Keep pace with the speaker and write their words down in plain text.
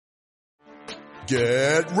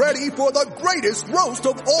Get ready for the greatest roast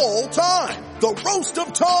of all time. The Roast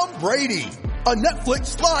of Tom Brady. A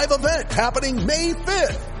Netflix live event happening May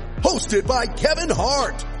 5th. Hosted by Kevin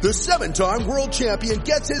Hart. The 7-time world champion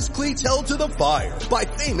gets his cleats held to the fire by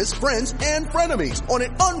famous friends and frenemies on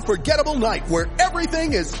an unforgettable night where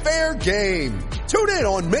everything is fair game. Tune in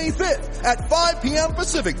on May 5th at 5 p.m.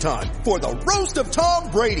 Pacific time for the Roast of Tom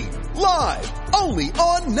Brady. Live only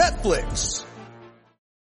on Netflix.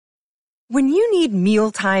 When you need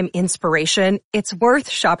mealtime inspiration, it's worth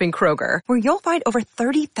shopping Kroger, where you'll find over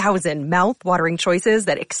 30,000 mouth-watering choices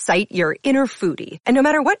that excite your inner foodie. And no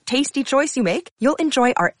matter what tasty choice you make, you'll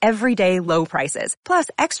enjoy our everyday low prices, plus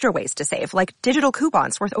extra ways to save, like digital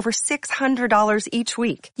coupons worth over $600 each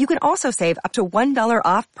week. You can also save up to $1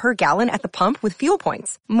 off per gallon at the pump with fuel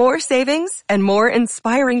points. More savings and more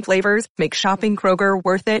inspiring flavors make shopping Kroger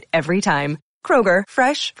worth it every time. Kroger,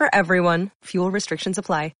 fresh for everyone. Fuel restrictions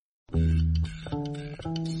apply. I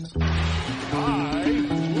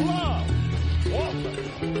love Walter.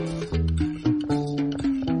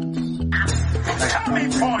 Tommy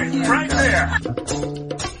point right there.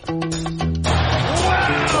 Wow,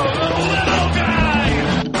 the little guy.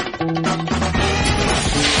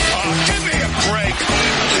 Give me a break.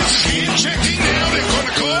 Is he checking now? They're going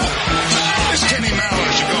to call. This Kenny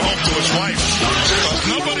Mallett should go home to his wife. Because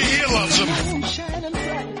nobody here loves him.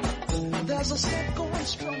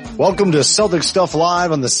 Welcome to Celtics Stuff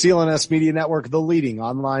Live on the CLNS Media Network, the leading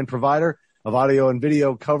online provider of audio and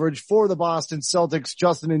video coverage for the Boston Celtics.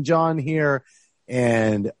 Justin and John here,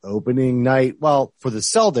 and opening night, well, for the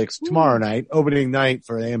Celtics tomorrow night, opening night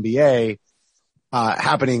for the NBA,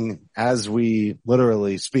 happening as we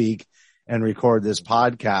literally speak and record this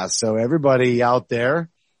podcast. So everybody out there,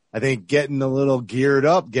 I think, getting a little geared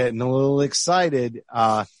up, getting a little excited.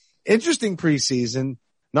 Interesting preseason,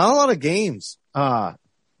 not a lot of games.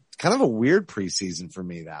 Kind of a weird preseason for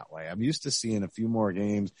me that way. I'm used to seeing a few more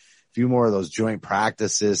games, a few more of those joint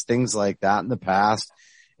practices, things like that in the past.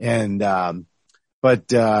 And,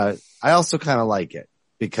 but I also kind of like it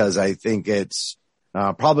because I think it's,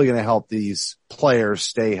 probably going to help these players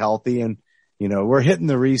stay healthy. And, you know, we're hitting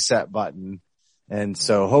the reset button. And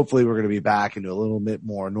so hopefully we're going to be back into a little bit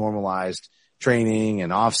more normalized training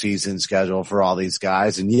and off-season schedule for all these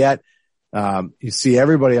guys. And yet, you see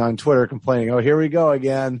everybody on Twitter complaining, oh, here we go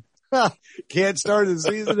again. Can't start the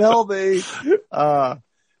season healthy.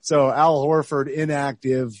 So Al Horford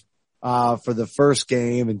inactive, for the first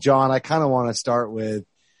game. And John, I kind of want to start with,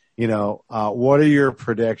 you know, what are your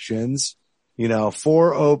predictions, you know,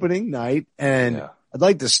 for opening night? And I'd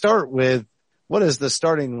like to start with, what is the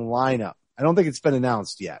starting lineup? I don't think it's been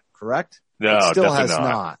announced yet, correct? No, it still has not.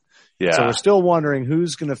 not. Yeah. So we're still wondering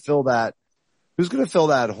who's going to fill that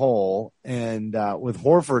hole. And, with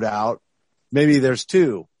Horford out, maybe there's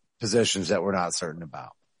two positions that we're not certain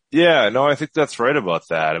about. Yeah, no, I think that's right about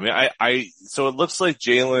that. I mean, so it looks like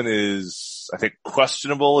Jalen is, I think,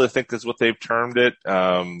 questionable, I think is what they've termed it,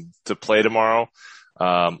 to play tomorrow.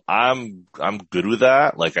 I'm good with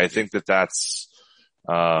that. Like, I think that's,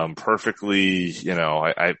 perfectly, you know,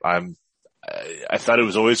 I thought it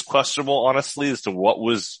was always questionable, honestly, as to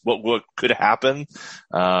what could happen.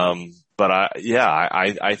 But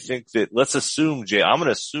I think that let's assume I'm going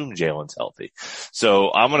to assume Jalen's healthy.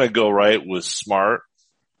 So I'm going to go right with Smart,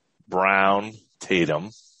 Brown,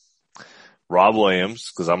 Tatum, Rob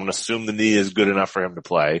Williams, because I'm going to assume the knee is good enough for him to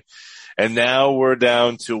play. And now we're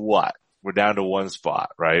down to what? We're down to one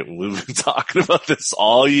spot, right? We've been talking about this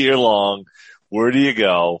all year long. Where do you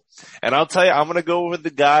go? And I'll tell you, I'm going to go with the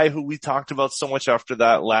guy who we talked about so much after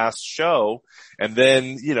that last show, and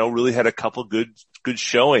then, you know, really had a couple good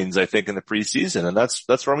showings, I think, in the preseason, and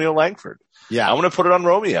that's Romeo Langford. Yeah. I'm going to put it on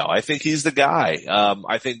Romeo. I think he's the guy.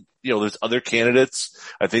 I think, you know, there's other candidates.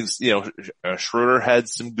 I think, you know, Schroeder had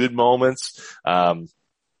some good moments.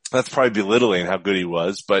 That's probably belittling how good he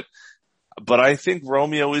was, but I think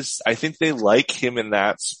Romeo I think they like him in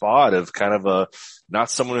that spot of kind of not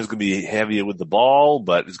someone who's going to be heavy with the ball,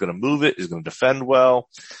 but is going to move it, is going to defend well.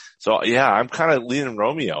 So yeah, I'm kind of leaning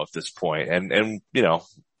Romeo at this point, and, you know,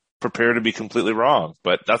 prepare to be completely wrong,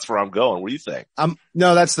 but that's where I'm going. What do you think?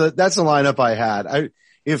 No, that's the lineup I had.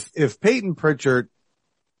 If Peyton Pritchard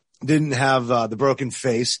didn't have, the broken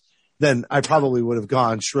face, then I probably would have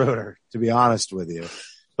gone Schroeder, to be honest with you.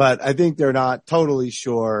 But I think they're not totally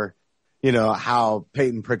sure, you know, how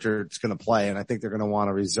Peyton Pritchard's going to play. And I think they're going to want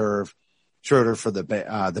to reserve Schroeder for the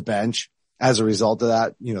bench as a result of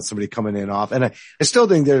that, you know, somebody coming in off. And I still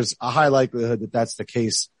think there's a high likelihood that that's the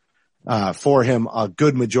case, for him a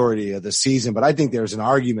good majority of the season. But I think there's an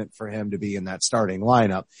argument for him to be in that starting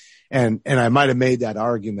lineup. And I might have made that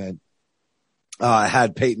argument,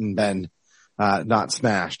 had Peyton been, not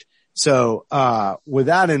smashed. So, with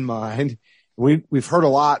that in mind, we've heard a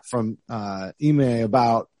lot from, Ime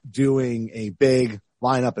about doing a big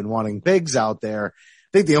lineup and wanting bigs out there.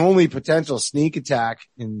 I think the only potential sneak attack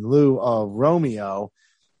in lieu of Romeo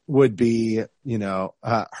would be,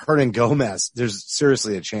 Hernan Gomez. There's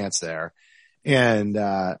seriously a chance there. And,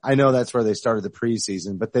 I know that's where they started the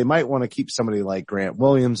preseason, but they might want to keep somebody like Grant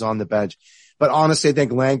Williams on the bench. But honestly, I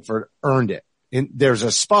think Langford earned it. There's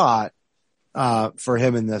a spot, for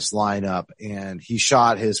him in this lineup, and he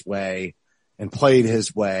shot his way and played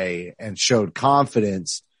his way and showed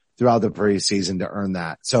confidence throughout the preseason to earn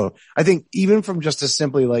that. So I think even from just a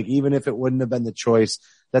simply like, even if it wouldn't have been the choice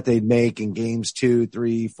that they'd make in games 2,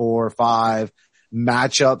 3, 4, 5,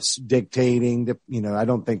 matchups dictating that, I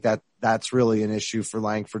don't think that that's really an issue for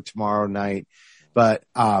Langford tomorrow night, but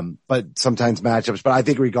sometimes matchups, but I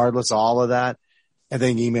think regardless of all of that, I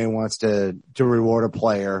think Ime wants to reward a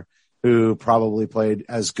player who probably played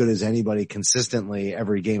as good as anybody consistently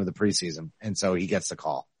every game of the preseason. And so he gets the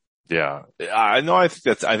call. Yeah, I know. I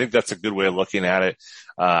think that's a good way of looking at it.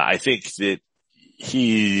 I think that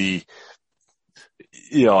he,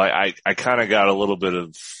 I kind of got a little bit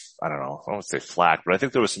of, I don't know, I don't want to say flack, but I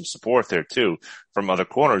think there was some support there too from other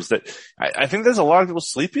corners that I think there's a lot of people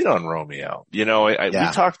sleeping on Romeo. We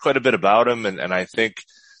talked quite a bit about him, and I think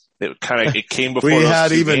it came before we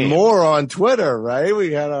had even games. More on Twitter, right?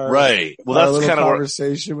 We had our right. Well, that's little kind of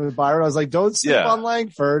conversation with Byron. I was like, "Don't sleep on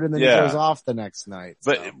Langford," and then he goes off the next night.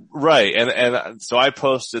 So. But right, and so I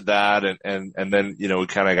posted that, and then we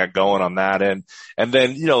kind of got going on that, and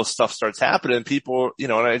then stuff starts happening. People,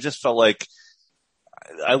 and I just felt like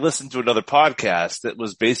I listened to another podcast that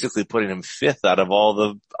was basically putting him fifth out of all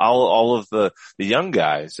of the young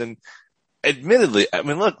guys, and. Admittedly, I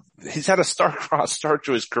mean, look, he's had a star-crossed start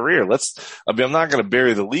to his career. I'm not going to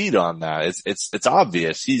bury the lead on that. It's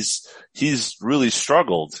obvious. He's really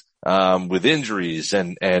struggled, with injuries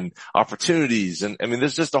and opportunities. And I mean,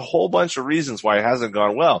 there's just a whole bunch of reasons why it hasn't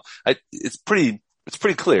gone well. It's pretty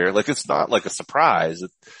clear. Like, it's not like a surprise that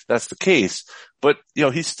that's the case. But,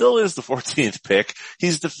 he still is the 14th pick.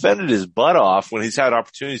 He's defended his butt off when he's had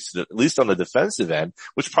opportunities to, at least on the defensive end,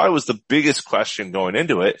 which probably was the biggest question going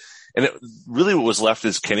into it. And what was left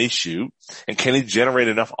is, can he shoot? And can he generate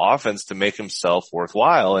enough offense to make himself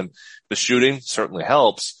worthwhile? And the shooting certainly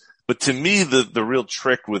helps. But to me, the real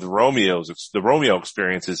trick with the Romeo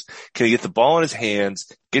experience is, can he get the ball in his hands,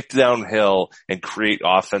 get downhill, and create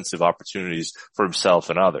offensive opportunities for himself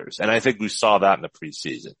and others? And I think we saw that in the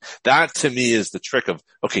preseason. That to me is the trick of,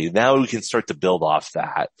 okay, now we can start to build off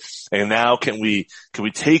that. And now can we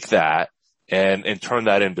take that and turn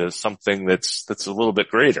that into something that's a little bit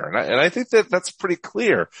greater. And I think that's pretty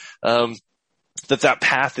clear. That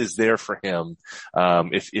path is there for him,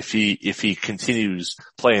 if he continues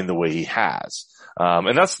playing the way he has.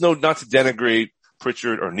 And that's not to denigrate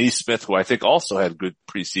Pritchard or Neesmith, who I think also had good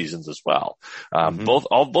preseasons as well. Both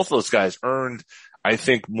of those guys earned, I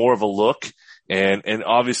think, more of a look. And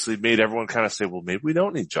obviously made everyone kind of say, well, maybe we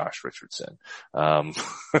don't need Josh Richardson.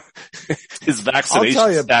 His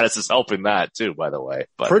vaccination status is helping that too, by the way.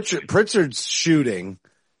 But Pritchard's shooting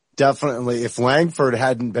definitely, if Langford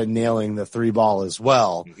hadn't been nailing the 3-ball as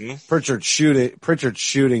well, Pritchard's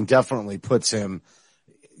shooting definitely puts him,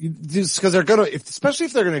 just because they're going to, especially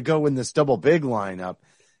if they're going to go in this double big lineup,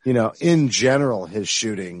 in general, his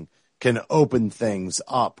shooting can open things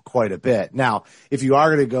up quite a bit. Now, if you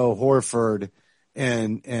are going to go Horford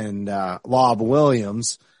and Lob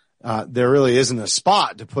Williams, there really isn't a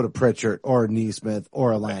spot to put a Pritchard or a Neesmith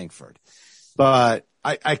or a Langford. But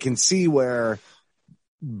I can see where,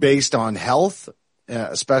 based on health,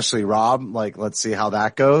 especially Rob, like, let's see how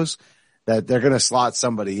that goes, that they're going to slot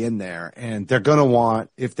somebody in there, and they're going to want,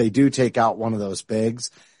 if they do take out one of those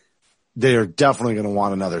bigs, they're definitely going to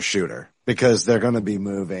want another shooter, because they're going to be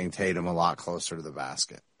moving Tatum a lot closer to the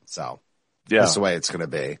basket. So that's the way it's going to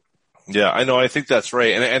be. Yeah, I know. I think that's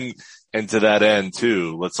right. And to that end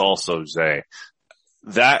too, let's also say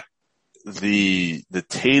that the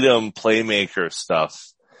Tatum playmaker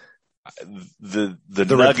stuff, the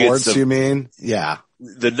nuggets reports, you mean? Yeah.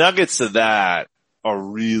 The nuggets of that are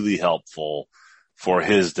really helpful for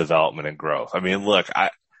his development and growth. I mean, look,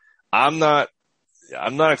 I'm not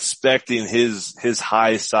expecting his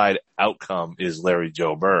high side outcome is Larry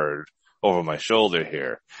Joe Bird over my shoulder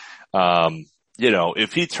here.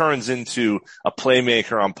 If he turns into a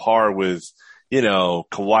playmaker on par with,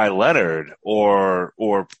 Kawhi Leonard or,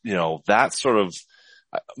 that sort of,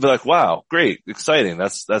 be like, wow, great, exciting.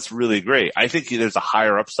 That's really great. I think there's a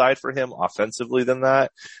higher upside for him offensively than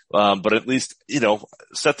that. But at least,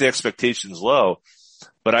 set the expectations low.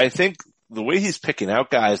 But I think the way he's picking out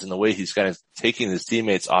guys and the way he's kind of taking his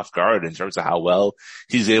teammates off guard in terms of how well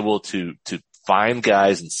he's able to find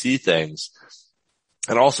guys and see things.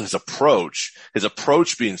 And also his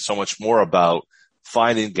approach being so much more about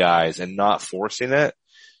finding guys and not forcing it.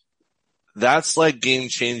 That's like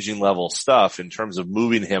game-changing level stuff in terms of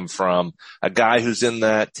moving him from a guy who's in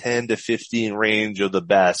that 10 to 15 range of the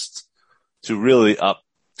best to really up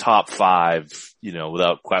top 5,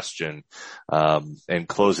 without question, and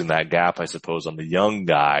closing that gap, I suppose, on the young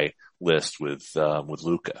guy list with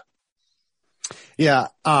Luka. Yeah.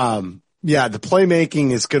 The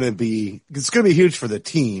playmaking is going to be huge for the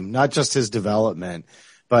team, not just his development,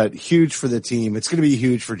 but huge for the team. It's going to be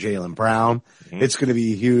huge for Jaylen Brown. Mm-hmm. It's going to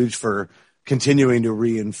be huge for continuing to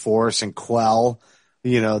reinforce and quell,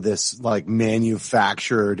 this like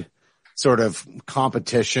manufactured sort of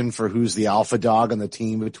competition for who's the alpha dog on the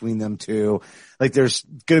team between them two. Like there's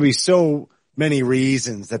going to be so many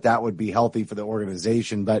reasons that would be healthy for the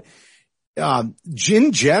organization. But,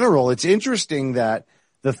 in general, it's interesting that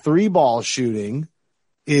the 3-ball shooting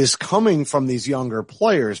is coming from these younger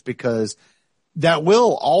players, because that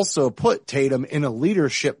will also put Tatum in a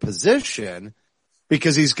leadership position,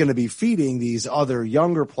 because he's going to be feeding these other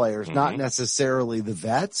younger players, mm-hmm. not necessarily the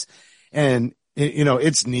vets. And,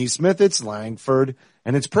 it's Nesmith, it's Langford,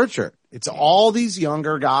 and it's Pritchard. It's all these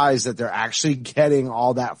younger guys that they're actually getting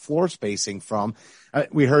all that floor spacing from.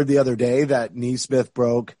 We heard the other day that Nesmith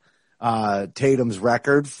broke Tatum's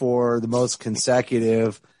record for the most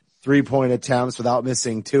consecutive 3-point attempts without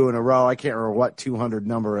missing 2 in a row. I can't remember what 200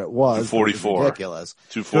 number it was. 244. Ridiculous.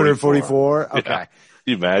 244. Okay. Yeah.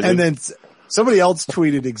 You imagine? And then somebody else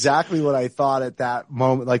tweeted exactly what I thought at that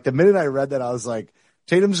moment. Like the minute I read that, I was like,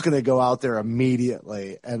 Tatum's going to go out there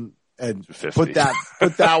immediately and put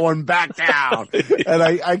that one back down. And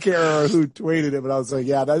I can't remember who tweeted it, but I was like,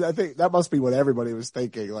 yeah, I think that must be what everybody was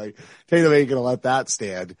thinking. Like Tatum ain't going to let that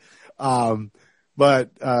stand. But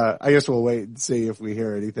I guess we'll wait and see if we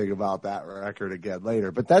hear anything about that record again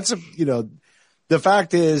later. But that's the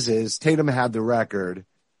fact is Tatum had the record.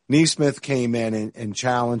 Nesmith came in and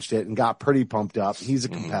challenged it and got pretty pumped up. He's a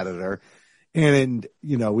competitor. And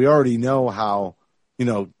we already know how,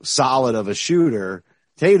 solid of a shooter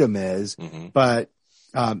Tatum is, but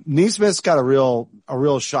Nesmith's got a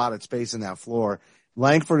real shot at spacing that floor.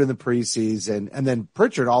 Langford in the preseason, and then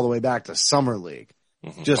Pritchard all the way back to summer league,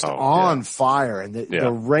 just on fire. And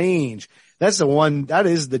the range, that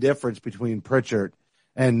is the difference between Pritchard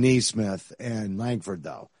and Nesmith and Langford,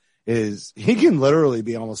 though, is he can literally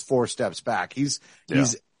be almost 4 steps back. He's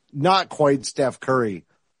not quite Steph Curry,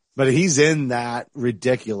 but he's in that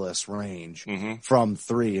ridiculous range from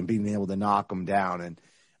 3 and being able to knock them down.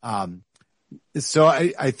 And, so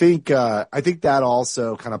I think that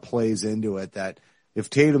also kind of plays into it, that if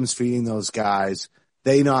Tatum's feeding those guys,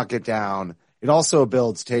 they knock it down. It also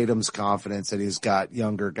builds Tatum's confidence that he's got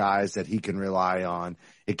younger guys that he can rely on.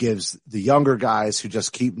 It gives the younger guys who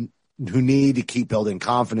need to keep building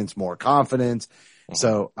confidence, more confidence.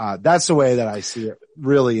 So, that's the way that I see it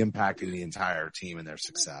really impacting the entire team and their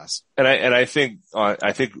success. And I think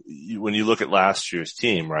when you look at last year's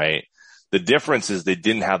team, right, the difference is they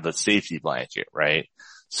didn't have the safety blanket, right?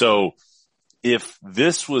 So if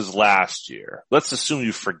this was last year, let's assume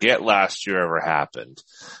you forget last year ever happened.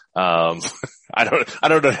 I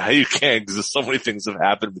don't know how you can, because there's so many things have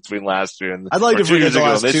happened between last year and I'd like to forget the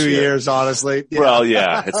last 2 years, honestly. Yeah. Well,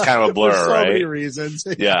 yeah, it's kind of a blur, so right? Many reasons.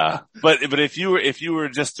 Yeah. But if you were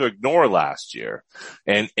just to ignore last year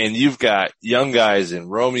and you've got young guys in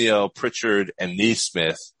Romeo, Pritchard, and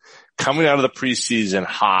Nesmith coming out of the preseason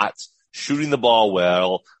hot, shooting the ball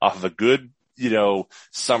well off of a good,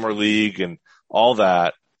 summer league and all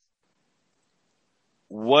that,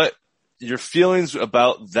 what your feelings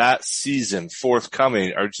about that season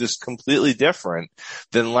forthcoming are just completely different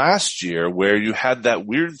than last year, where you had that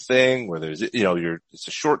weird thing where there's, it's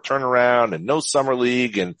a short turnaround and no summer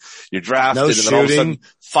league and you're drafted and then all of a sudden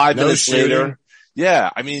 5 minutes later. Yeah.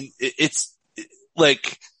 I mean, it's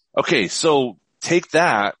like, okay, so take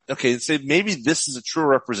that. Okay. Say maybe this is a true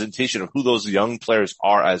representation of who those young players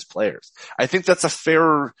are as players. I think that's a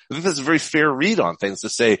very fair read on things to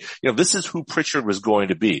say, this is who Pritchard was going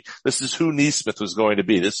to be. This is who Nesmith was going to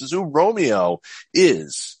be. This is who Romeo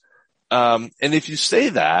is. And if you say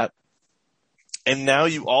that, and now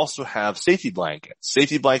you also have safety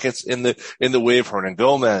blankets in the way of Hernan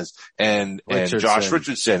Gomez and Josh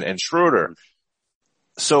Richardson and Schroeder.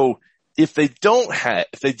 So if they don't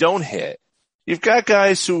hit, you've got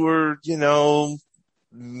guys who are,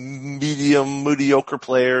 mediocre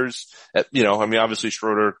players. Obviously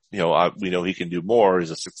Schroeder, we know he can do more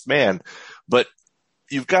as a 6th man, but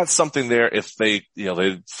you've got something there if they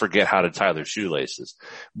forget how to tie their shoelaces.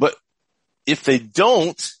 But if they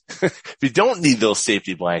don't, if you don't need those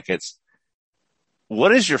safety blankets, what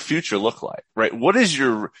does your future look like, right? What is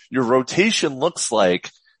your rotation looks like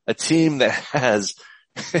a team that has,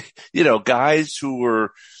 guys who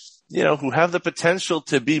are, who have the potential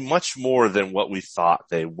to be much more than what we thought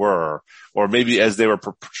they were, or maybe as they were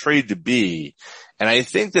portrayed to be. And I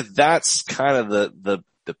think that that's kind of the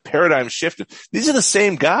paradigm shift. These are the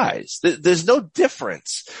same guys. There's no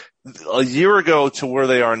difference a year ago to where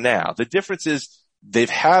they are now. The difference is they've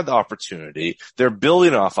had the opportunity, they're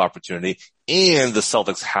building off opportunity, and the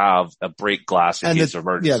Celtics have a break glass in case of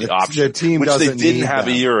emergency option, the team which they didn't have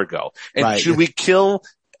a year ago. And right. Should we kill,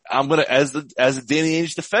 as a Danny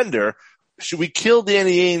Ainge defender, should we kill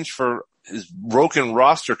Danny Ainge for his broken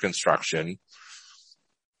roster construction?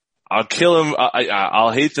 I'll kill him.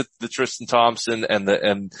 I'll hate the Tristan Thompson and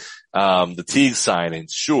the Teague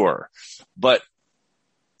signings, sure. But,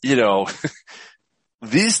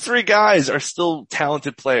 these three guys are still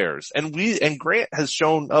talented players, and Grant has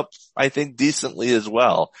shown up, I think, decently as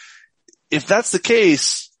well. If that's the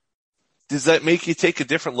case, does that make you take a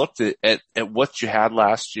different look at what you had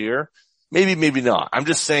last year? Maybe, maybe not. I'm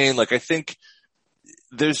just saying, I think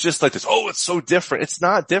there's just this, it's so different. It's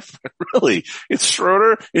not different, really. It's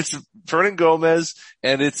Schroeder, it's Vernon Gomez,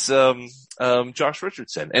 and it's Josh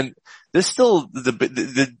Richardson. And there's still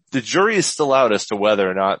the jury is still out as to whether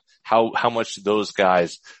or not how much those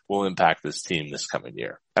guys will impact this team this coming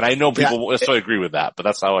year. And I know people won't necessarily agree with that, but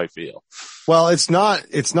that's how I feel. Well, it's not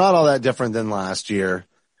all that different than last year,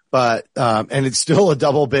 but and it's still a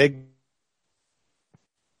double big.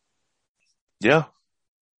 Yeah.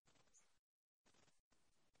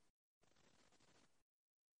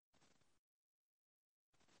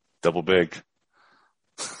 Double big.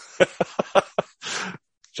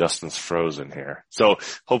 Justin's frozen here. So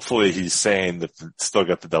hopefully he's saying that still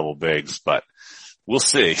got the double bigs, but we'll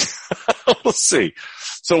see. We'll see.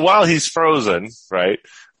 So while he's frozen, right,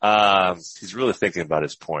 he's really thinking about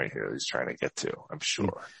his point here he's trying to get to, I'm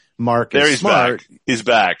sure. Mark there is he's smart. Back. He's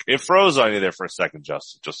back. It froze on you there for a second,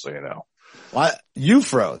 Justin, just so you know. What? You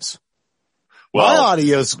froze. Well,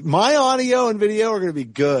 my audio and video are going to be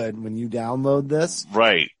good when you download this.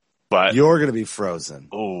 Right. But you're going to be frozen.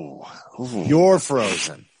 Ooh. You're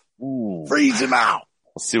frozen. Ooh. Freeze him out.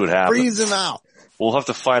 Let's see what happens. Freeze him out. We'll have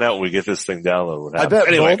to find out when we get this thing downloaded.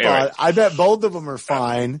 I bet both of them are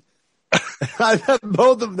fine. I bet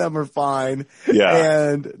both of them are fine.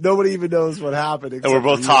 Yeah. And nobody even knows what happened. And we're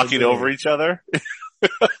both talking over each other.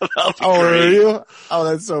 Are you? Oh,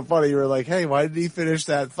 that's so funny. You were like, hey, why did he finish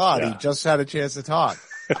that thought? Yeah. He just had a chance to talk.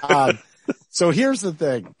 So here's the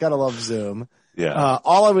thing. Gotta love Zoom. Yeah.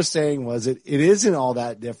 All I was saying was it isn't all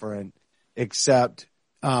that different except,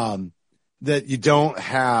 that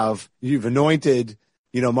you've anointed,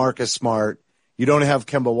 Marcus Smart. You don't have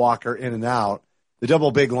Kemba Walker in and out. The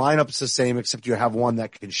double big lineup's the same except you have one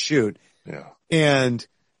that can shoot. Yeah. And,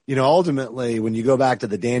 ultimately when you go back to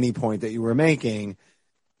the Danny point that you were making,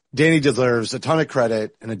 Danny deserves a ton of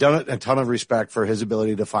credit and a ton of respect for his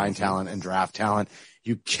ability to find talent and draft talent.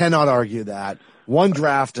 You cannot argue that. One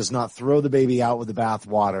draft does not throw the baby out with the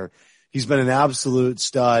bathwater. He's been an absolute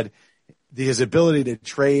stud. His ability to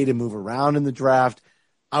trade and move around in the draft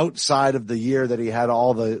outside of the year that he had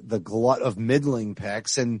all the glut of middling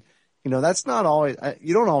picks. And, that's not always,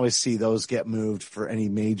 you don't always see those get moved for any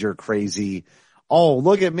major crazy, oh,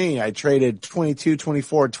 look at me. I traded 22,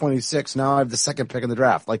 24, 26. Now I have the second pick in the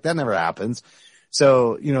draft. That never happens.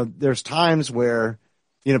 So, there's times where,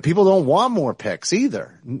 people don't want more picks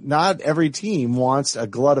either. Not every team wants a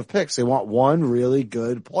glut of picks. They want one really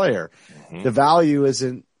good player. Mm-hmm. The value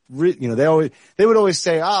isn't, they would always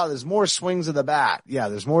say, there's more swings of the bat. Yeah,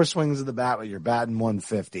 there's more swings of the bat, but you're batting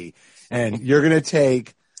 150 and you're going to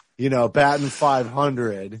take, batting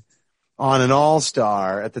 500 on an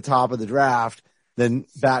all-star at the top of the draft than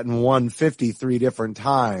batting 150 three different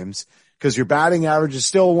times because your batting average is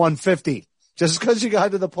still 150. Just because you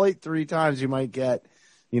got to the plate three times, you might get,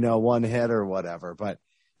 one hit or whatever, but,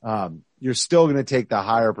 you're still going to take the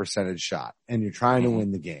higher percentage shot and you're trying to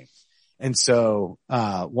win the game. And so,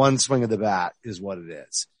 one swing of the bat is what it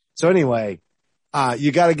is. So anyway,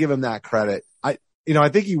 you got to give him that credit. I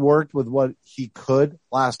think he worked with what he could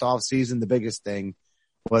last off season. The biggest thing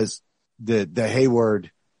was the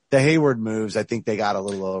Hayward moves. I think they got a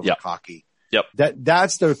little over cocky. Yep.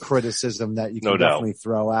 That's the criticism that you can definitely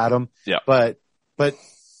throw at him. Yeah. But,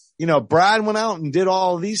 Brad went out and did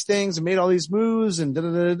all of these things and made all these moves and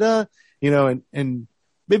and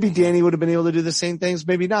maybe Danny would have been able to do the same things.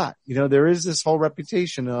 Maybe not. There is this whole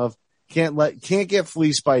reputation of can't get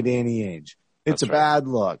fleeced by Danny Ainge. It's a bad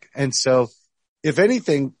look. And so if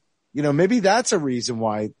anything, maybe that's a reason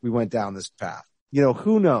why we went down this path.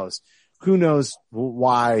 Who knows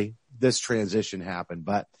why this transition happened,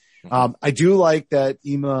 but, I do like that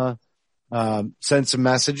Ema, sent some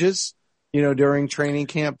messages, during training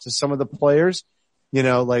camp to some of the players,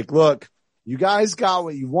 like, look, you guys got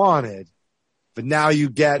what you wanted, but now you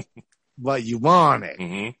get what you wanted.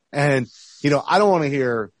 Mm-hmm. And, I don't want to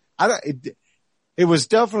hear, it was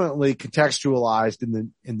definitely contextualized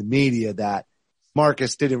in the media that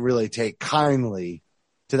Marcus didn't really take kindly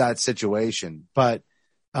to that situation, but,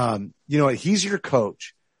 he's your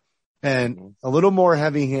coach, and a little more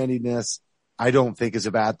heavy-handedness, I don't think is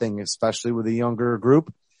a bad thing, especially with a younger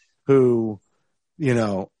group who,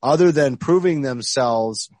 other than proving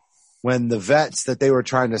themselves when the vets that they were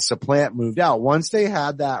trying to supplant moved out, once they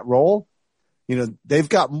had that role, they've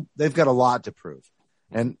got a lot to prove.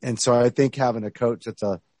 And so I think having a coach that's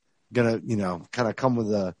gonna, kind of come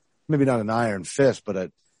with maybe not an iron fist,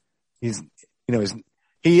 but he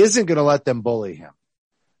isn't going to let them bully him,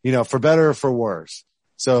 for better or for worse.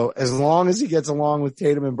 So as long as he gets along with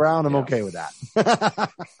Tatum and Brown, I'm okay with that.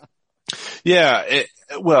 Yeah.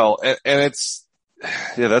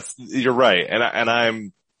 You're right. And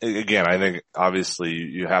I'm, again, I think obviously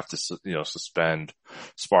you have to, suspend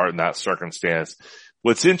Smart in that circumstance.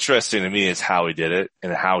 What's interesting to me is how he did it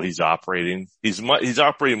and how he's operating. He's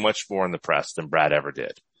operating much more in the press than Brad ever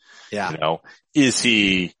did. Yeah. Is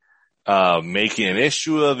he, making an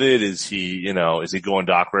issue of it? Is he going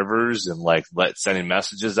Doc Rivers and sending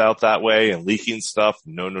messages out that way and leaking stuff?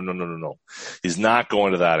 No. He's not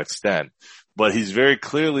going to that extent, but he's very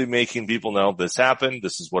clearly making people know this happened.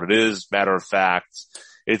 This is what it is. Matter of fact,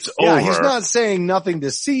 it's over. He's not saying nothing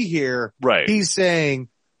to see here. Right. He's saying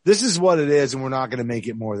this is what it is and we're not going to make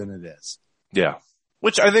it more than it is. Yeah.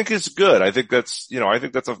 Which I think is good. I think that's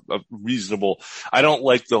a reasonable, I don't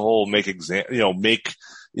like the whole make a big,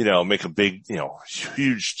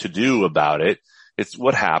 huge to do about it. It's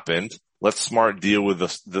what happened. Let Smart deal with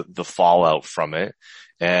the fallout from it.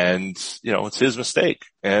 And, it's his mistake.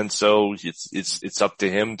 And so it's up to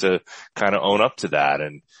him to kind of own up to that.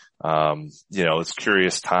 And, it's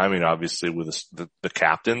curious timing, obviously, with the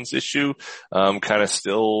captain's issue, kind of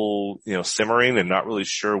still, simmering and not really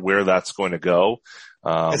sure where that's going to go.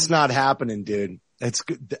 It's not happening, dude. It's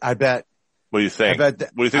good. I bet. What do you think? I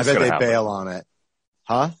bet they happen? bail on it.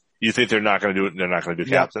 Huh? You think they're not going to do it? They're not going to do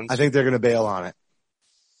captains? I think they're going to bail on it.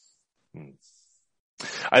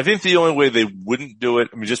 I think the only way they wouldn't do it,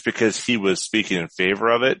 just because he was speaking in favor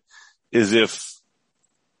of it, is if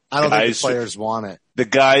I don't think the players want it. The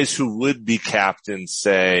guys who would be captains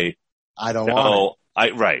say, I don't want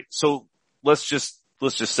it. Right. So let's just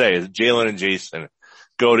say Jalen and Jason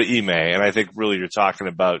go to Ime. And I think really you're talking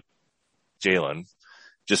about Jalen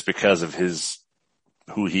just because of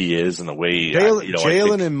who he is and the way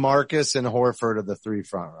Jalen and Marcus and Horford are the three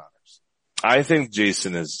front runners. I think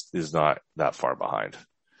Jason is not that far behind.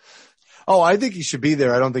 Oh, I think he should be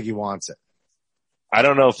there. I don't think he wants it. I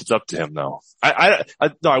don't know if it's up to him though.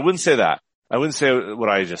 No, I wouldn't say that. I wouldn't say what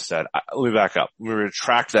I just said. Let me back up. Let me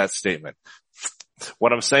retract that statement.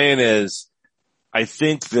 What I'm saying is, I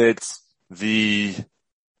think that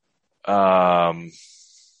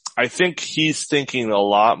I think he's thinking a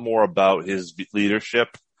lot more about his leadership.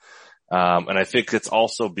 And I think it's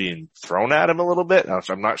also being thrown at him a little bit.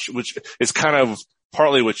 I'm not sure, which is kind of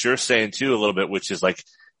partly what you're saying too, a little bit, which is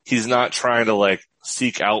he's not trying to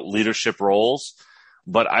seek out leadership roles.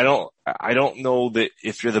 But I don't know that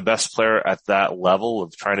if you're the best player at that level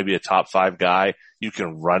of trying to be a top 5 guy, you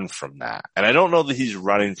can run from that. And I don't know that he's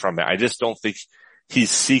running from it. I just don't think he's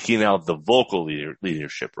seeking out the vocal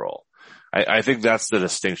leadership role. I think that's the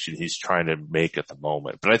distinction he's trying to make at the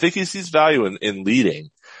moment. But I think he sees value in leading,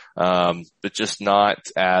 but just not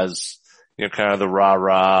as, kind of the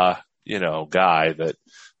rah-rah, guy that,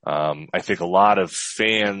 I think a lot of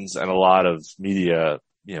fans and a lot of media,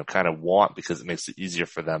 kind of want, because it makes it easier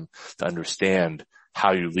for them to understand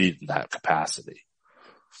how you lead in that capacity.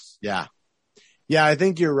 Yeah. Yeah, I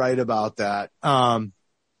think you're right about that.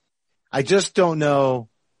 I just don't know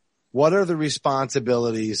what are the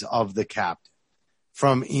responsibilities of the captain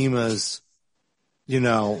from Ema's,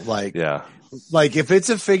 if it's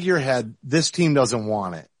a figurehead, this team doesn't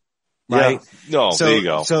want it. Right? Yeah. No, there you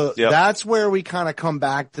go. So that's where we kind of come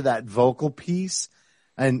back to that vocal piece.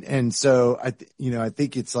 And so I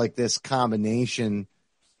think it's this combination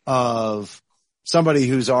of somebody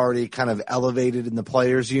who's already kind of elevated in the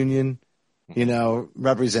players union,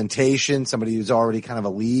 representation, somebody who's already kind of a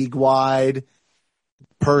league wide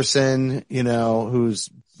person, who's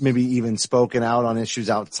maybe even spoken out on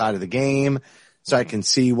issues outside of the game. So I can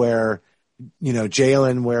see where,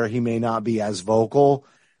 Jalen, where he may not be as vocal,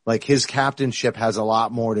 like his captainship has a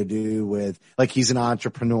lot more to do with, like, he's an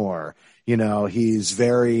entrepreneur, he's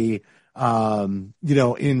very,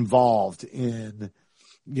 involved in,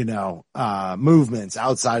 movements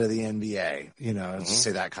outside of the NBA, to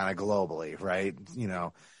say that kind of globally, right?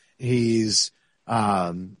 He's,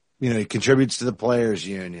 he contributes to the players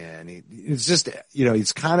union. It's just,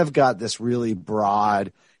 he's kind of got this really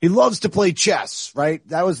broad, he loves to play chess, right?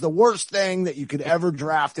 That was the worst thing that you could ever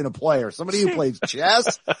draft in a player. Somebody who plays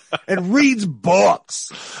chess and reads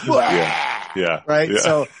books. Yeah. Right. Yeah.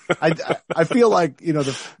 So I feel like,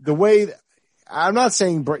 the way, I'm not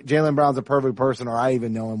saying Jaylen Brown's a perfect person or I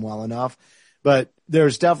even know him well enough, but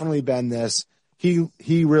there's definitely been this,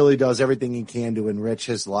 he really does everything he can to enrich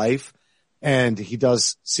his life. And he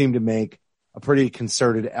does seem to make a pretty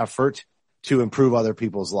concerted effort to improve other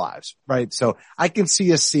people's lives, right? So I can see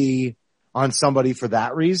a C on somebody for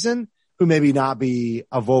that reason who maybe not be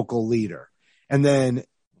a vocal leader. And then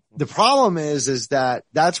the problem is that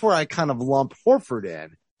that's where I kind of lump Horford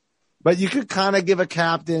in, but you could kind of give a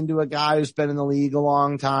captain to a guy who's been in the league a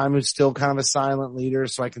long time, who's still kind of a silent leader.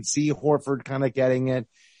 So I can see Horford kind of getting it.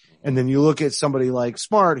 And then you look at somebody like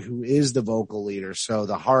Smart, who is the vocal leader. So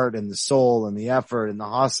the heart and the soul and the effort and the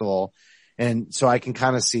hustle. And so I can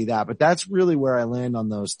kind of see that, but that's really where I land on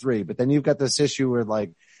those three. But then you've got this issue where, like,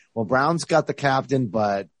 well, Brown's got the captain,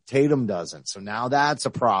 but Tatum doesn't. So now that's a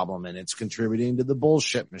problem and it's contributing to the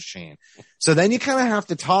bullshit machine. So then you kind of have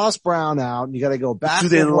to toss Brown out and you got to go back. Do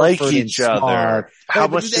they like each other? How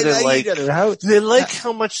much do they like each other? Do they like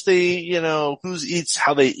how much they, who eats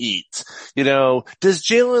how they eat? Does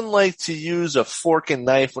Jalen like to use a fork and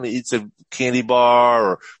knife when he eats a candy bar,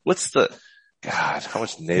 or what's the, God, how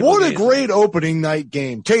much navel? What a great opening night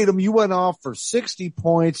game. Tatum, you went off for 60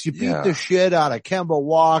 points. You beat the shit out of Kemba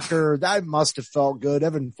Walker. That must have felt good.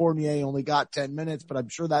 Evan Fournier only got 10 minutes, but I'm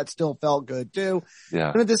sure that still felt good too.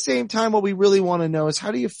 Yeah. And at the same time, what we really want to know is,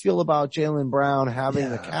 how do you feel about Jaylen Brown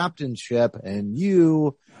having the captainship and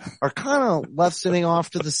you are kind of left sitting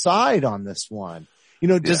off to the side on this one?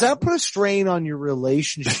 Does that put a strain on your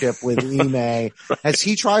relationship with Ime as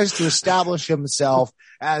he tries to establish himself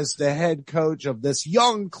as the head coach of this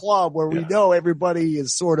young club where we know everybody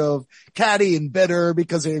is sort of catty and bitter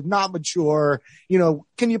because they're not mature?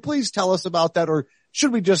 Can you please tell us about that? Or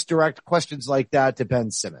should we just direct questions like that to Ben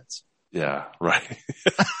Simmons? Yeah, right.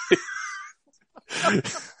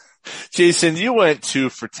 Jason, you went 2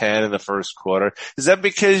 for 10 in the first quarter. Is that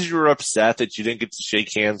because you were upset that you didn't get to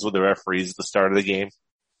shake hands with the referees at the start of the game?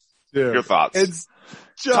 Dude, your thoughts? It's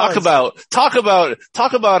just... Talk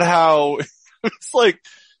about how it's like,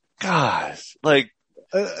 gosh, like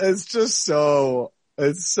it's just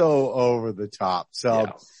it's so over the top.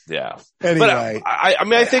 So yeah. Anyway, but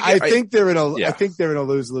I think they're in a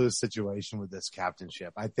lose-lose situation with this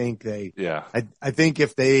captainship. I think I think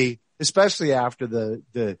if they, especially after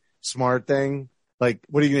the Smart thing, like,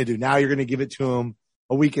 what are you going to do? Now you're going to give it to him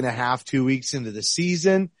a week and a half, 2 weeks into the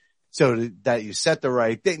season, so that you set the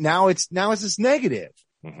right thing. Now it's this negative,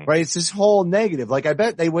 right? It's this whole negative. Like, I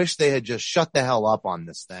bet they wish they had just shut the hell up on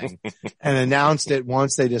this thing and announced it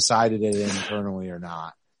once they decided it internally or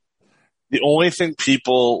not. The only thing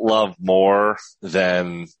people love more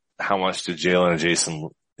than how much do Jalen and Jason,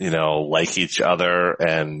 like each other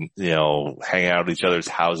and, hang out at each other's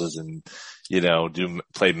houses and,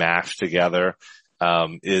 play match together,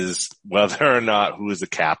 is whether or not who is the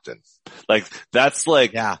captain. Like, that's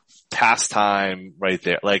like pastime right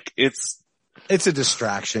there. Like, it's a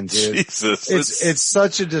distraction, dude. Jesus. It's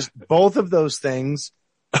such both of those things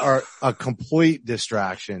are a complete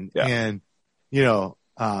distraction. Yeah. And,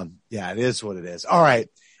 it is what it is. All right.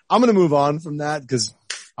 I'm going to move on from that because,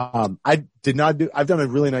 I've done a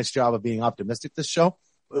really nice job of being optimistic this show.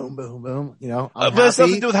 Boom, boom, boom. But it's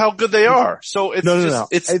nothing to do with how good they are. So it's no.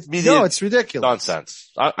 It's ridiculous. Nonsense.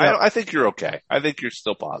 I think you're okay. I think you're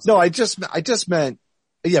still positive. No, I just meant,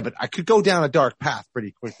 but I could go down a dark path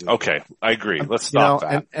pretty quickly. Okay. I agree. Let's stop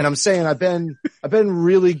that. And I'm saying I've been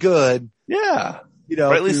really good. Yeah.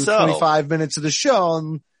 Rightly so. 25 minutes of the show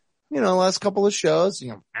and, last couple of shows,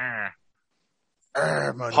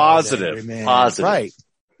 positive.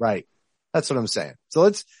 Right. That's what I'm saying. So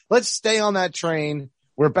let's stay on that train.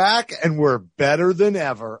 We're back and we're better than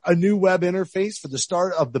ever. A new web interface for the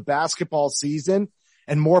start of the basketball season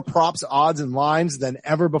and more props, odds, and lines than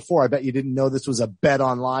ever before. I bet you didn't know this was a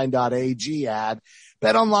betonline.ag ad.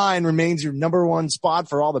 BetOnline remains your number one spot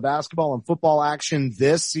for all the basketball and football action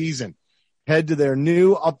this season. Head to their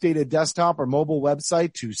new updated desktop or mobile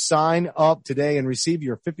website to sign up today and receive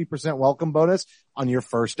your 50% welcome bonus on your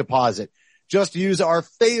first deposit. Just use our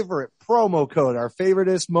favorite promo code, our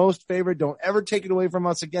favoriteest, most favorite. Don't ever take it away from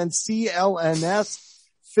us again.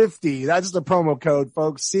 CLNS50. That's the promo code,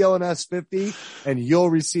 folks. CLNS50, and you'll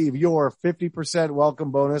receive your 50%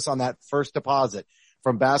 welcome bonus on that first deposit.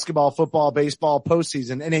 From basketball, football, baseball,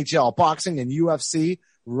 postseason, NHL, boxing, and UFC,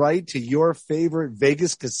 right to your favorite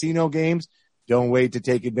Vegas casino games. Don't wait to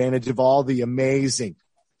take advantage of all the amazing,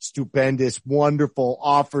 stupendous, wonderful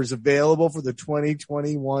offers available for the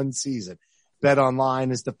 2021 season.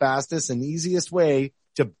 BetOnline is the fastest and easiest way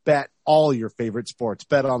to bet all your favorite sports.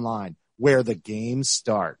 BetOnline, where the game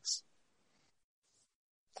starts.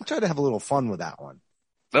 I tried to have a little fun with that one.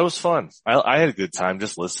 That was fun. I had a good time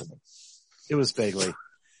just listening. It was vaguely.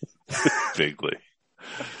 Vaguely.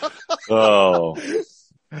 Oh.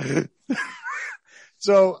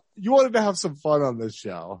 So you wanted to have some fun on this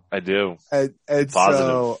show. I do. And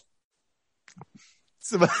positive.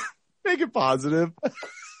 So make it positive.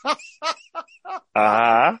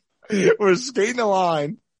 We're skating a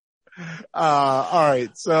line. All right.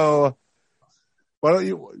 So why don't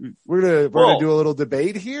you, we're gonna do a little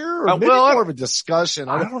debate here, or maybe more of a discussion.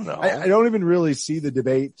 I don't know. I don't even really see the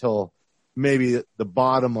debate till maybe the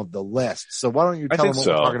bottom of the list. So why don't you tell them what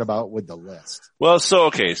we're talking about with the list? Well, so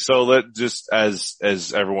let just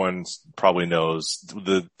as everyone probably knows,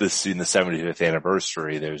 this in the 75th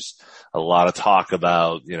anniversary, there's a lot of talk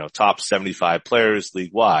about, top 75 players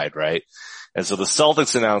league wide, right? And so the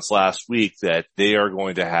Celtics announced last week that they are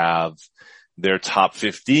going to have their top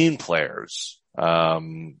 15 players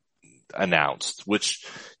announced, which,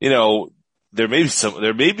 there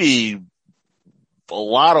may be a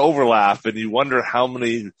lot of overlap, and you wonder how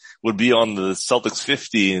many would be on the Celtics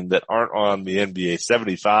 15 that aren't on the NBA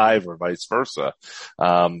 75 or vice versa.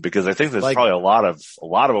 Because I think there's probably a lot of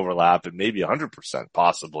overlap, and maybe 100%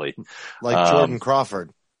 possibly. Like Jordan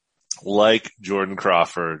Crawford. Like Jordan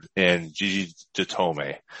Crawford and Gigi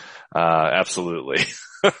Datome. Absolutely.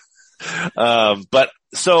 But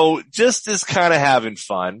so just as kind of having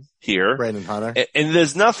fun here. Brandon Hunter. And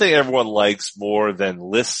there's nothing everyone likes more than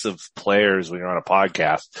lists of players when you're on a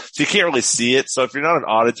podcast. So you can't really see it. So if you're not an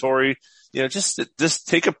auditory, just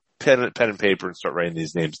take a pen and paper and start writing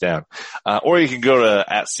these names down. Or you can go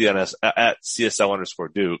to at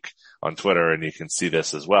CSL_Duke on Twitter, and you can see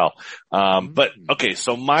this as well. But okay,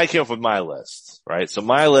 so I came up with my list, right? So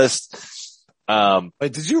my list,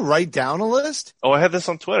 wait, did you write down a list? Oh, I had this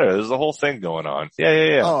on Twitter. There's a whole thing going on.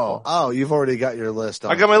 Yeah. Oh, you've already got your list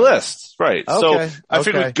on. I got my list. Right. Okay. So I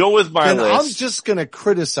figured we'd go with my list. I'm just going to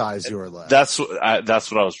criticize your list. That's what I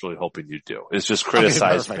was really hoping you'd do, is just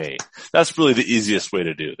criticize me. That's really the easiest way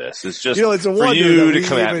to do this. It's just it's a for you to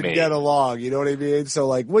come at me. Get along. You know what I mean?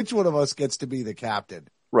 So which one of us gets to be the captain?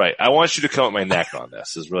 Right. I want you to come at my neck on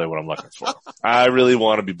this is really what I'm looking for. I really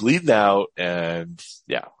want to be bleeding out, and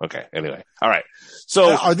yeah. Okay. Anyway. All right.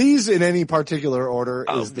 So are these in any particular order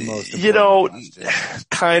is the most important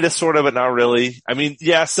kind of, sort of, but not really. I mean,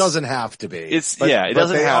 yes. Doesn't have to be. It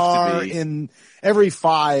doesn't have to be. In every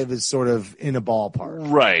 5 is sort of in a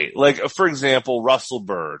ballpark. Right. Like, for example, Russell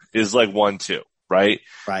Bird is like 1-2, right?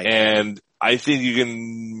 Right. And I think you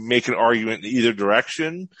can make an argument in either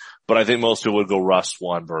direction, but I think most people would go Russ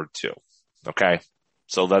 1, Bird 2. Okay.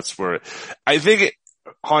 So that's where I think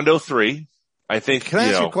Hondo 3. I think. Can I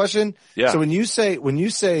ask you a question? Yeah. So when you say,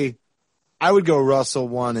 I would go Russell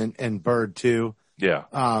 1 and Bird 2. Yeah.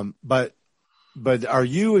 But are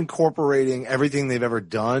you incorporating everything they've ever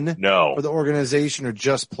done? No. For the organization, or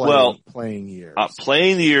just playing years?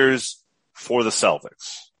 Playing years for the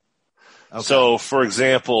Celtics. Okay. So, for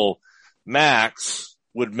example,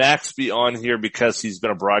 would Max be on here because he's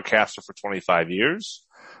been a broadcaster for 25 years,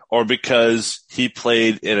 or because he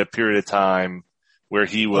played in a period of time where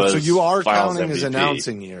he was? So you are Finals counting MVP. his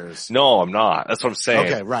announcing years? No, I'm not. That's what I'm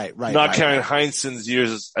saying. Okay, right. Not counting Heinsohn's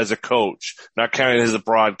years as a coach, not counting as a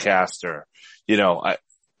broadcaster.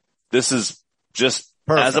 This is just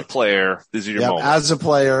perfect. As a player. These are your moments. As a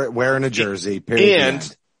player, wearing a jersey. Period.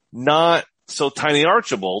 And not so Tiny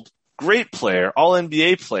Archibald. Great player, all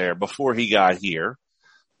NBA player before he got here,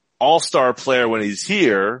 all-star player when he's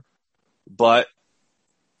here, but,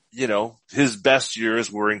 his best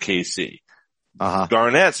years were in KC.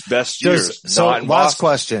 Garnett's best years, not in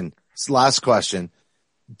Boston. Last question.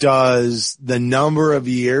 Does the number of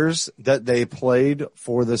years that they played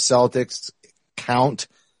for the Celtics count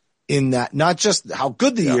in that? Not just how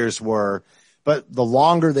good the years were, but the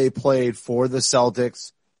longer they played for the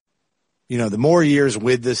Celtics, the more years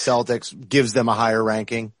with the Celtics gives them a higher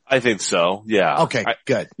ranking? I think so. Yeah. Okay,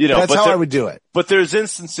 good. That's how I would do it. But there's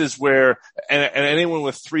instances where, and anyone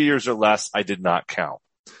with 3 years or less, I did not count.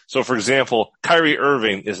 So for example, Kyrie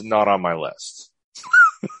Irving is not on my list.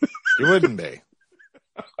 He wouldn't be.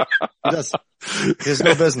 He has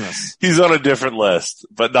no business. He's on a different list,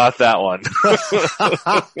 but not that one.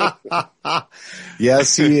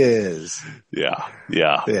 Yes, he is. Yeah.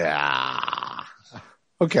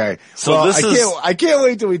 Okay. So well, I can't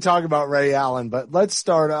wait till we talk about Ray Allen, but let's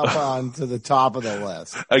start up on to the top of the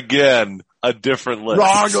list. Again, a different list.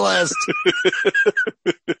 Wrong list.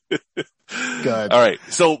 Good. All right.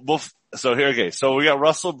 So here, okay. So we got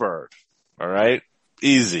Russell Bird. All right.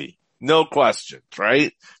 Easy. No questions,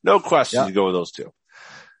 right? No questions. Yep. You go with those two.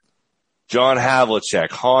 John Havlicek,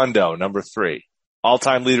 Hondo, number 3.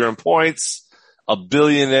 All-time leader in points, a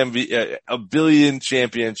billion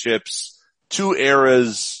championships, 2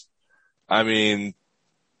 eras. I mean,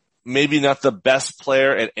 maybe not the best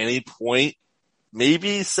player at any point.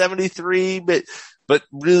 Maybe 73, but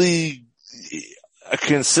really a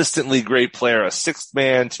consistently great player, a sixth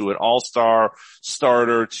man to an all-star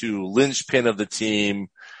starter to linchpin of the team.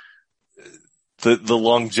 The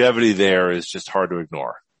longevity there is just hard to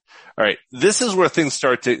ignore. All right. This is where things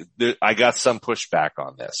start I got some pushback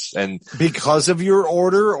on this. And because of your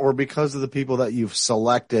order or because of the people that you've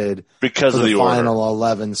selected because of the final order.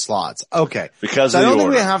 11 slots. Okay. Because so of the I don't think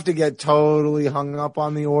order. we have to get totally hung up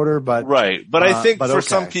on the order, but. Right. But I think for okay.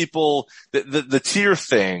 some people, the tier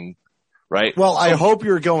thing, right? Well, I hope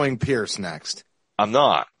you're going Pierce next. I'm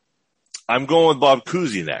not. I'm going with Bob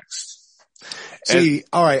Cousy next. See,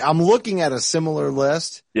 all right, I'm looking at a similar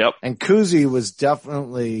list. Yep. And Cousy was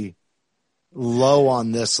definitely low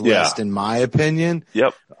on this list, in my opinion.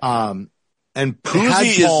 Yep. And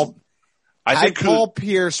Cousy had Paul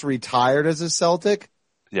Pierce retired as a Celtic,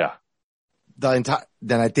 yeah.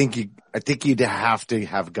 then I think you'd have to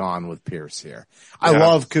have gone with Pierce here. I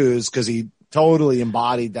love Kuz because he totally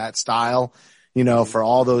embodied that style, for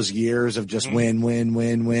all those years of just win.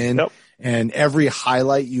 Yep. And every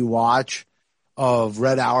highlight you watch of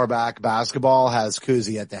Red Auerbach basketball has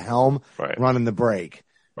Cousy at the helm, running the break.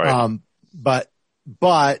 Right. But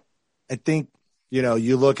I think,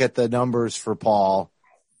 you look at the numbers for Paul,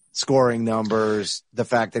 scoring numbers, the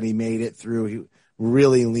fact that he made it through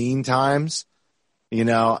really lean times,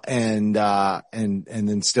 and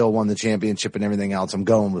then still won the championship and everything else. I'm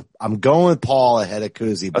going with Paul ahead of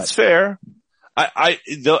Cousy. That's fair. I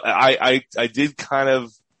did kind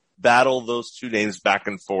of battle those two names back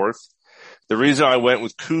and forth. The reason I went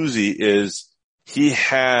with Cousy is he was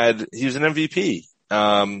an MVP.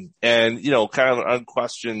 And, kind of an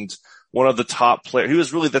unquestioned one of the top players. He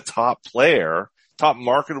was really the top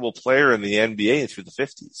marketable player in the NBA through the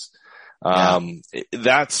 50s.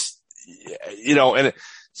 That's, and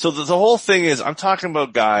so the whole thing is I'm talking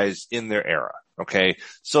about guys in their era. Okay.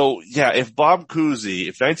 So if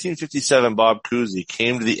 1957 Bob Cousy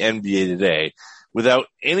came to the NBA today without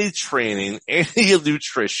any training, any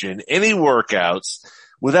nutrition, any workouts,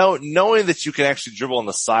 without knowing that you can actually dribble on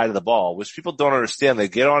the side of the ball, which people don't understand. They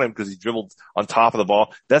get on him because he dribbled on top of the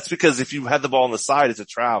ball. That's because if you had the ball on the side, it's a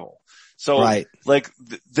travel. So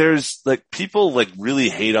there's people really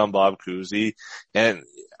hate on Bob Cousy, and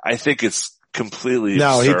I think it's completely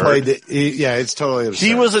absurd. It's totally absurd.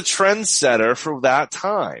 He was a trendsetter for that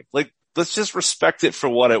time. Let's just respect it for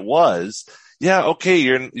what it was. Yeah, okay,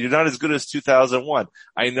 you're not as good as 2001.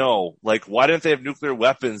 I know. Why didn't they have nuclear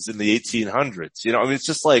weapons in the 1800s? It's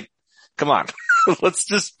just come on. Let's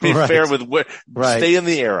just be fair with stay in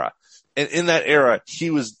the era. And in that era,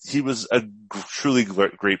 he was a truly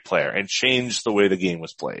great player and changed the way the game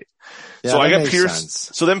was played. Yeah, so I got Pierce.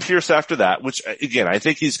 Sense. So then Pierce after that, which again, I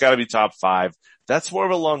think he's got to be top 5. That's more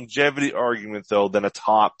of a longevity argument though than a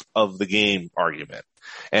top of the game argument.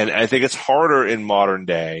 And I think it's harder in modern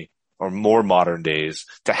day or more modern days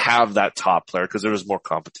to have that top player because there was more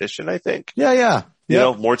competition, I think. Yeah.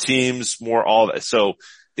 More teams, more all that. So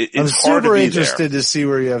I'm super interested to see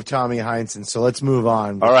where you have Tommy Heinsohn. So let's move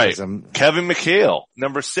on. All right. Kevin McHale,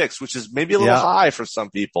 number 6, which is maybe a little high for some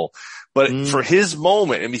people, but for his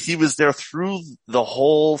moment, he was there through the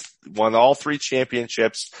whole, won all 3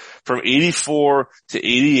 championships from 84 to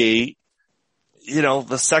 88.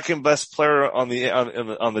 The second best player on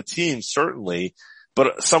the team, certainly,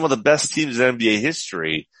 but some of the best teams in NBA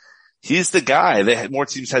history. He's the guy that more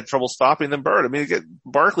teams had trouble stopping than Bird.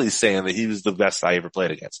 Barkley's saying that he was the best I ever played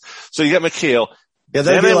against. So you got McHale. Yeah,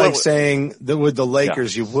 that'd be like saying that with the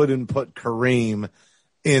Lakers, you wouldn't put Kareem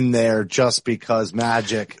in there just because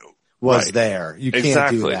Magic was there. You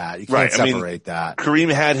can't do that. You can't separate that.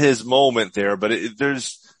 Kareem had his moment there, but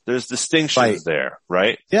there's distinctions there,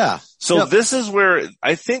 right? Yeah. So this is where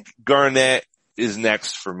I think Garnett is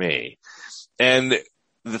next for me. And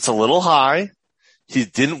it's a little high. he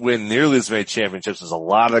didn't win nearly as many championships as a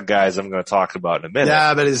lot of guys I'm going to talk about in a minute.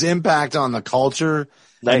 Yeah, but his impact on the culture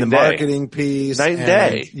and the marketing piece. Night and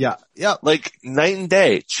day. Yeah. Yeah. Like night and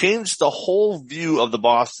day. Changed the whole view of the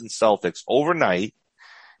Boston Celtics overnight.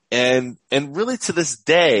 And really to this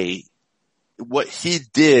day, what he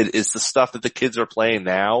did is the stuff that the kids are playing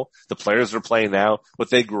now, the players are playing now, what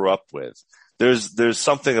they grew up with. There's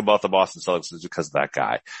something about the Boston Celtics because of that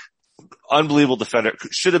guy. Unbelievable defender.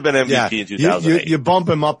 Should have been MVP in 2008. You bump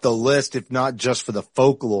him up the list, if not just for the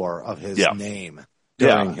folklore of his name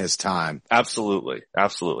during his time. Absolutely.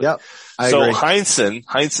 Absolutely. Yep. I so agree.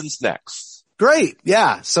 Heinsohn's next. Great.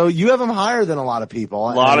 Yeah. So you have him higher than a lot of people.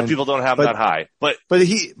 A lot of people don't have him that high, but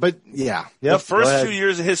yeah. The first 2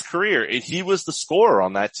 years of his career, he was the scorer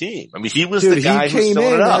on that team. I mean, he was the guy who came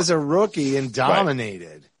in it up. as a rookie and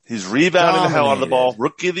dominated. Right. He's rebounding the hell out of the ball.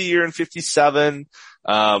 Rookie of the year in 57.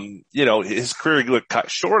 His career got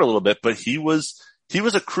cut short a little bit, but he was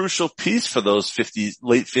a crucial piece for those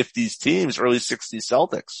late 50s teams, early 60s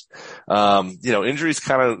Celtics. Injuries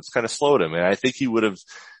kind of slowed him, and I think he would have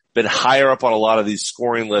been higher up on a lot of these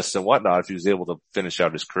scoring lists and whatnot if he was able to finish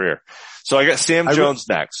out his career. So I got Sam Jones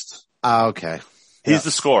next. Okay. He's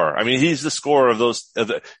the scorer. I mean, he's the scorer of those,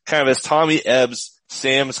 kind of as Tommy Ebbs,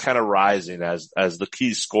 Sam's kind of rising as the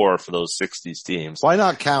key scorer for those 60s teams. Why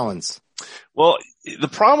not Cowens? Well, the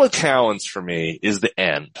problem with Cowens for me is the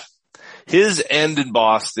end. His end in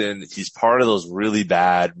Boston, he's part of those really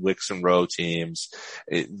bad Wicks and Rowe teams.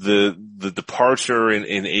 The departure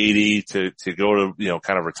in 80 to go to,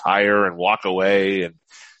 kind of retire and walk away, and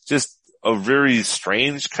just a very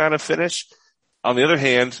strange kind of finish. On the other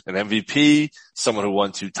hand, an MVP, someone who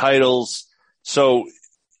won 2 titles. So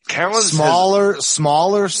Cowens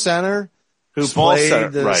smaller center who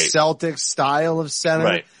played the Celtics style of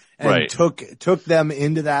center and took them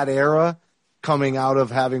into that era, coming out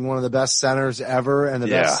of having one of the best centers ever and the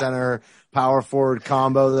best center power forward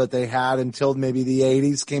combo that they had until maybe the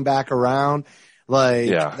 80s came back around.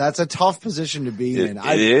 That's a tough position to be in.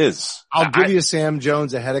 It is. I'll give you Sam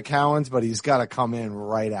Jones ahead of Cowens, but he's got to come in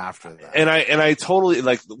right after that. And I totally,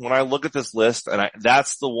 when I look at this list, and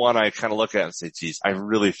that's the one I kind of look at and say, geez, I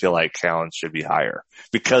really feel like Cowens should be higher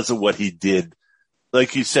because of what he did.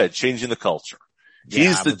 Like you said, changing the culture.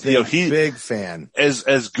 He's big fan.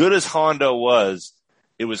 As good as Hondo was,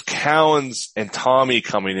 it was Cowens and Tommy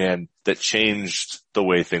coming in that changed the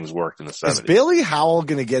way things worked in the 70s. Is Billy Howell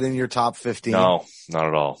going to get in your top 15? No, not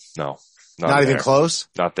at all. No, not even close.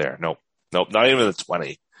 Not there. Nope. Not even the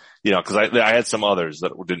 20. Because I had some others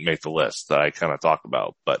that didn't make the list that I kind of talked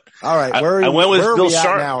about. But all right, I went with Bill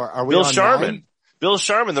Sharman. Are we on Sharman. 9? Bill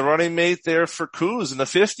Sharman, the running mate there for Kuz in the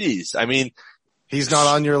 50s. I mean, he's not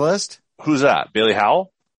on your list. Who's that? Billy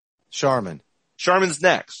Howell? Sharman's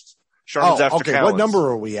next. Sharman's after okay. Cowens. What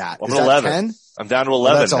number are we at? I'm Is at that 11. 10? I'm down to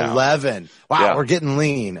 11 that's now. 11. Wow, yeah. We're getting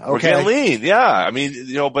lean. Okay. We're getting lean, yeah. I mean,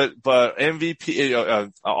 but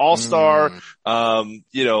MVP, All-Star,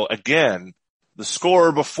 again, the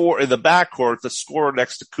scorer before, in the backcourt, the scorer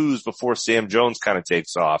next to Kuz before Sam Jones kind of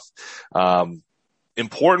takes off.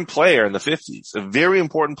 Important player in the 50s, a very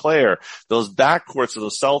important player. Those backcourts of the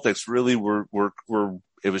Celtics really were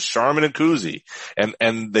it was Sharman and Kuzi,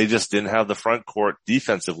 and they just didn't have the front court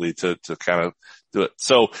defensively to kind of do it.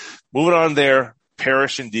 So moving on there,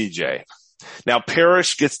 Parrish and DJ. Now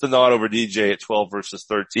Parrish gets the nod over DJ at 12 versus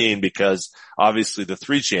 13 because obviously the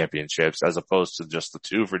 3 championships as opposed to just the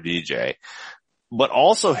 2 for DJ, but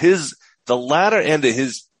also the latter end of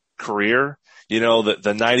his career.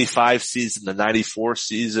 The 95 season, the 94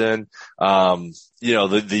 season,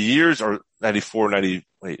 the years are 94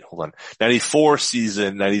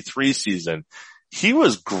 season, 93 season. He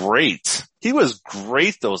was great. He was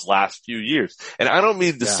great those last few years. And I don't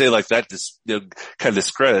mean to say like that kind of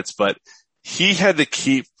discredits, but he had to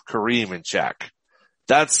keep Kareem in check.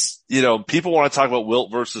 That's, people want to talk about Wilt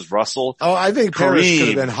versus Russell. Oh, I think Parrish could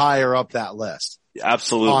have been higher up that list.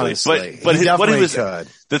 Absolutely. Honestly, but what he was, could.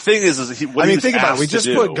 The thing is think about it. We just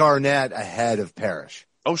put Garnett ahead of Parrish.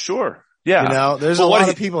 Oh, sure. Yeah. There's a lot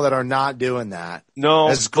of people that are not doing that. No.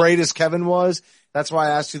 As great as Kevin was, that's why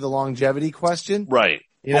I asked you the longevity question. Right.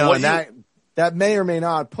 That may or may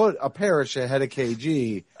not put a Parrish ahead of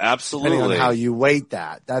KG. Absolutely. Depending on how you weight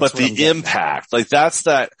that. But the impact,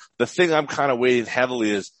 the thing I'm kind of weighting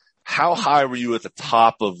heavily is how high were you at the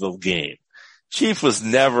top of the game? Chief was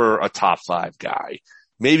never a top 5 guy,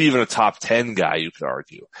 maybe even a top 10 guy, you could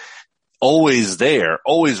argue. Always there,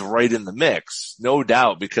 always right in the mix, no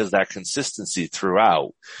doubt, because that consistency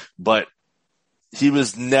throughout. But he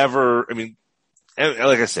was never, like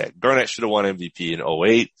I said, Garnett should have won MVP in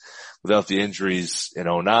 08. without the injuries in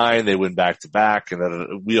 2009. They win back to back, and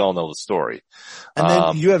then we all know the story. And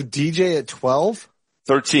then you have DJ at 12?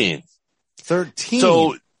 13. 13.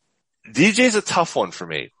 So DJ's a tough one for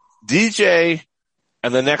me. DJ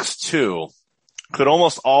and the next two could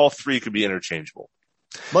almost all three could be interchangeable.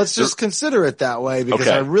 Let's just consider it that way because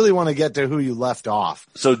I really want to get to who you left off.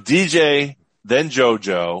 So DJ, then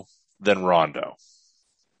JoJo, then Rondo.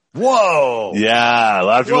 Whoa. Yeah. A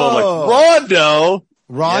lot of people are like, Rondo?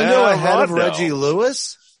 Rondo ahead of Reggie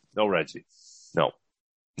Lewis? No, Reggie.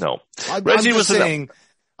 No. Reggie was saying,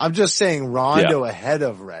 I'm just saying Rondo ahead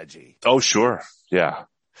of Reggie. Oh, sure. Yeah.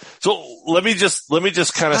 So let me just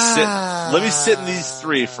kind of let me sit in these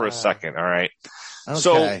three for a second. All right. Okay.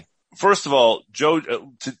 So first of all,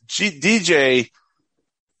 DJ,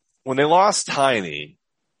 when they lost Tiny,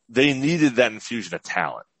 they needed that infusion of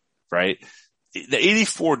talent, right? The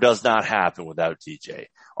 84 does not happen without DJ.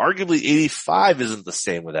 Arguably 85 isn't the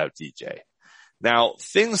same without DJ. Now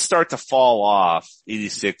things start to fall off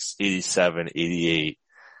 86, 87, 88.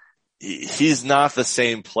 He's not the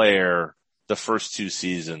same player the first two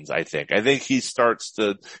seasons, I think. I think he starts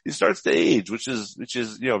to age, which is,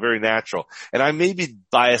 very natural. And I may be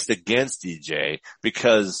biased against DJ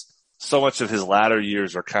because so much of his latter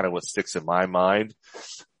years are kind of what sticks in my mind.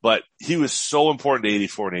 But he was so important to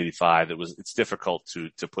 84 and 85 it's difficult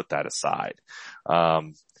to put that aside.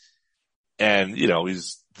 And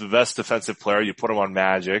he's the best defensive player. You put him on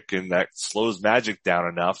Magic and that slows Magic down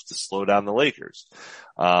enough to slow down the Lakers.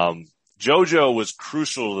 JoJo was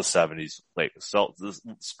crucial to the 70s Lakers. So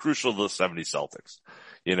it's crucial to the 70s Celtics.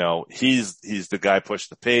 He's the guy pushing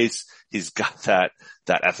the pace. He's got that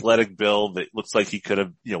athletic build that looks like he could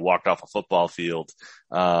have, walked off a football field.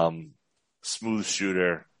 Smooth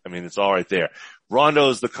shooter. I mean, it's all right there.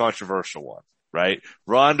 Rondo's the controversial one, right?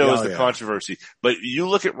 Rondo is the controversy. But you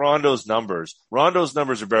look at Rondo's numbers are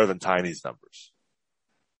better than Tiny's numbers.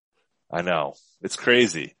 I know. It's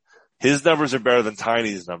crazy. His numbers are better than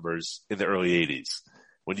Tiny's numbers in the early 80s.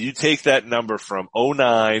 When you take that number from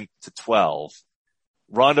 09 to 12,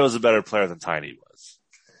 Rondo is a better player than Tiny was.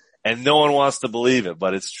 And no one wants to believe it,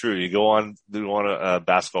 but it's true. You go on a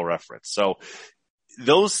Basketball Reference. So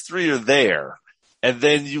those three are there. And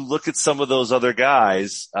then you look at some of those other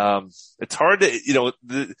guys. It's hard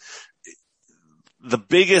to, the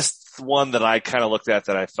biggest one that I kind of looked at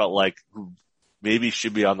that I felt like maybe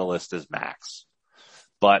should be on the list is Max.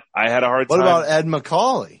 But I had a hard time. What about Ed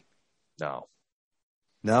McCauley? No,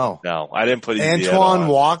 I didn't put Antoine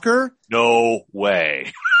Walker. No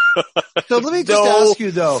way. So let me just ask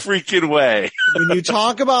you though. Freaking way. When you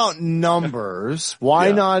talk about numbers,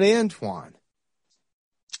 why not Antoine?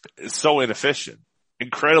 It's so inefficient.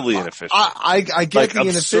 Incredibly inefficient. I get like the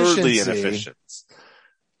absurdly inefficiency.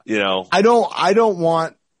 inefficient. I don't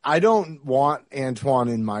want Antoine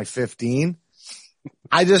in my 15.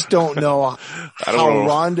 I just don't know how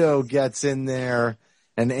Rondo gets in there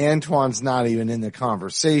and Antoine's not even in the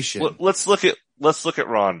conversation. Let's look at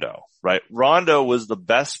Rondo, right? Rondo was the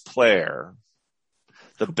best player,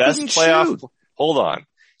 hold on.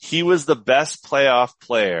 He was the best playoff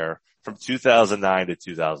player from 2009 to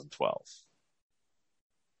 2012.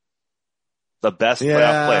 The best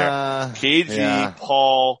playoff player. KG,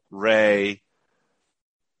 Paul, Ray,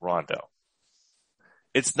 Rondo.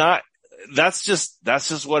 It's not, that's just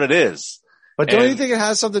what it is. But don't you think it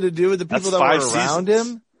has something to do with the people that were around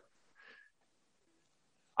him?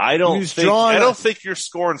 I don't think you're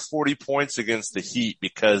scoring 40 points against the Heat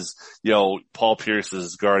because, Paul Pierce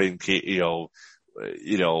is guarding, is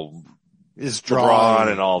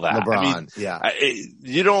LeBron and all that.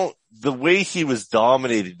 LeBron, the way he was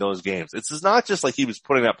dominating those games, it's not just like he was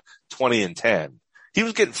putting up 20 and 10. He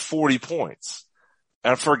was getting 40 points.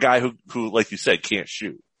 And for a guy who, like you said, can't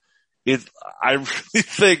shoot. I really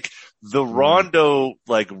think the Rondo,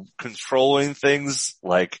 controlling things,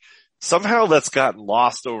 somehow that's gotten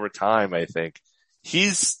lost over time, I think. He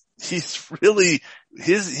was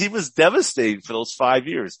devastating for those 5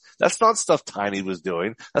 years. That's not stuff Tiny was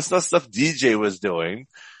doing. That's not stuff DJ was doing.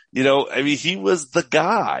 He was the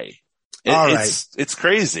guy. It's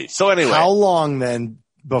crazy. So anyway. How long then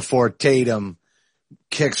before Tatum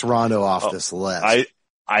kicks Rondo off this list?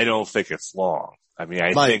 I don't think it's long. I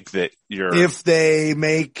think that if they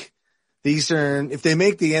make the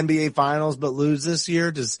NBA finals but lose this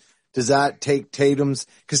year, does that take Tatum's,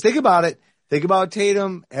 cause think about it. Think about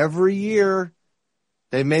Tatum every year.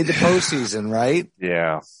 They made the postseason, right?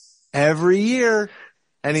 Yeah. Every year.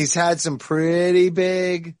 And he's had some pretty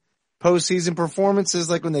big postseason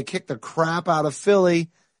performances, like when they kicked the crap out of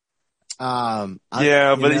Philly. But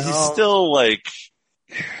he's still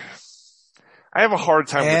I have a hard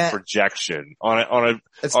time with projection for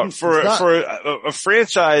a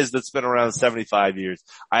franchise that's been around 75 years.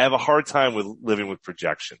 I have a hard time with living with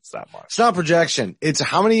projections that much. It's not projection. It's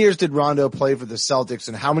how many years did Rondo play for the Celtics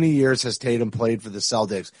and how many years has Tatum played for the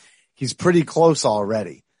Celtics? He's pretty close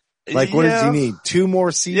already. Like, what does he need? 2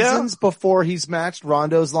 more seasons before he's matched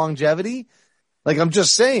Rondo's longevity? Like, I'm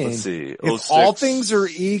just saying, let's see. if all things are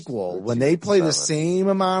equal, when they play the same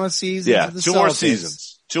amount of seasons as the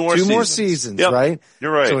Celtics, 2 more seasons, yep. Right?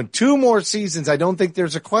 You're right. So in 2 more seasons, I don't think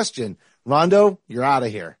there's a question. Rondo, you're out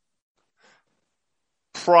of here.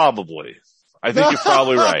 Probably. I think you're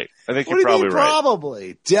probably right. I think you're probably right.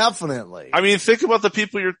 Probably. Definitely. I mean, think about the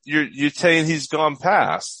people you're saying he's gone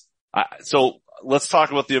past. So let's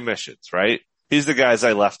talk about the omissions, right? He's the guys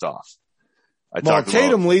I left off.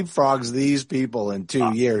 Tatum leapfrogs these people in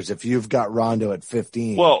 2 years if you've got Rondo at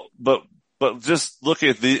 15. Well, but just look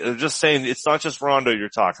at just saying it's not just Rondo you're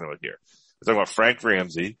talking about here. We're talking about Frank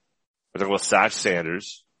Ramsey. We're talking about Satch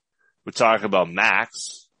Sanders. We're talking about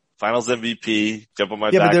Max, Finals MVP, jump on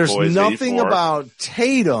my back, but there's boys, nothing 84. about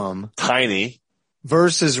Tatum Tiny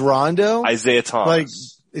versus Rondo. Isaiah Thomas. Like,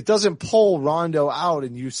 it doesn't pull Rondo out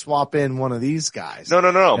and you swap in one of these guys. No.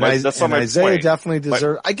 That's not my Isaiah point. definitely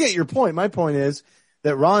deserves. I get your point. My point is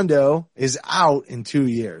that Rondo is out in 2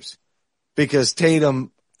 years because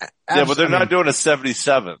Tatum. But they're not doing a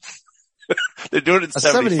 77th. They're doing it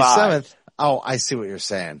 75. 77th. Oh, I see what you're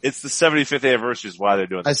saying. It's the 75th anniversary is why they're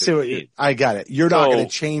doing. I see I got it. You're not going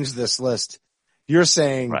to change this list. You're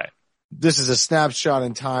saying this is a snapshot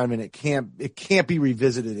in time and it can't be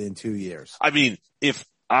revisited in 2 years. I mean, if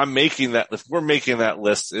we're making that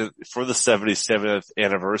list for the 77th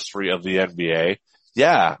anniversary of the NBA,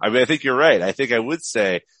 I mean, I think you're right. I think I would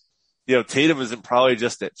say, Tatum isn't probably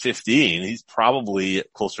just at 15. He's probably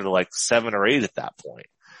closer to like 7 or 8 at that point,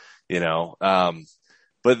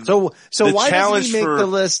 but so why doesn't he make the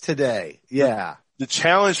list today? Yeah. The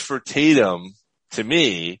challenge for Tatum to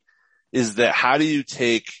me is that how do you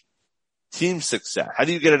take team success? How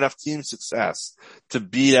do you get enough team success to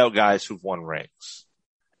beat out guys who've won rings?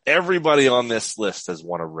 Everybody on this list has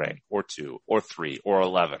won a ring or 2 or 3 or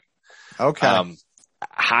 11. Okay.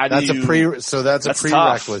 That's a prerequisite. Tough.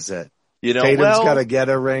 Tatum's got to get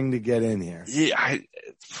a ring to get in here. Yeah,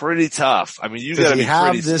 it's pretty tough. I mean, Does got to be he have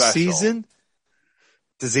pretty this special. season?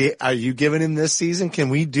 Are you giving him this season? Can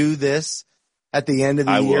we do this at the end of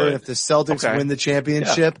the year? Would. If the Celtics win the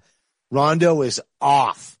championship, Rondo is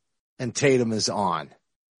off and Tatum is on.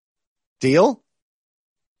 Deal?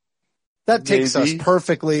 That takes us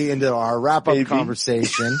perfectly into our wrap-up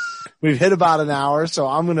conversation. We've hit about an hour, so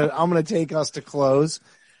I'm gonna take us to close.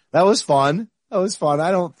 That was fun.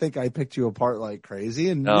 I don't think I picked you apart like crazy,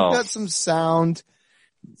 and you've got some sound.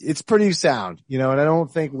 It's pretty sound, and I don't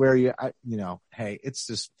think hey,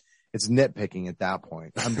 it's nitpicking at that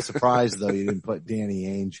point. I'm surprised though you didn't put Danny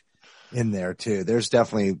Ainge in there too. There's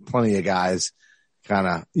definitely plenty of guys kind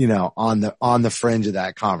of, on the fringe of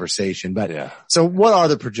that conversation. But so what are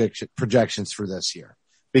the projections for this year?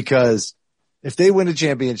 Because if they win a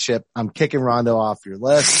championship, I'm kicking Rondo off your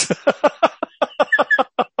list.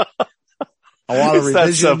 I want a revision.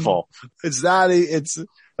 That simple.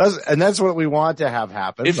 That's what we want to have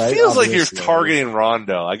happen. It feels like you're targeting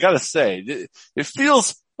Rondo. I gotta say, it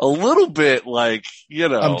feels a little bit like,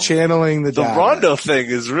 I'm channeling the Rondo thing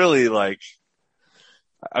is really like,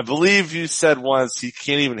 I believe you said once he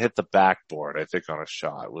can't even hit the backboard, I think, on a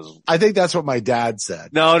shot. I think that's what my dad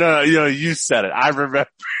said. No, you said it. I remember.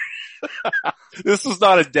 This was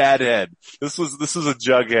not a dad head. This was a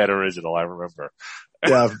Jughead original, I remember.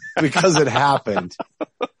 Yeah, because it happened.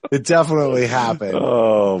 It definitely happened.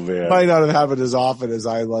 Oh man. It might not have happened as often as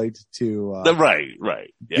I liked to,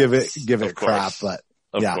 right. Yes, give it crap, but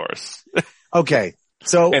of course. Okay.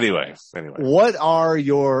 So anyway, what are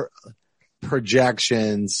your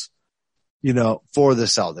projections, for the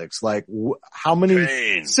Celtics? Like how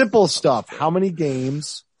many simple stuff, how many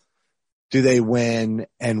games do they win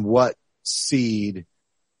and what seed,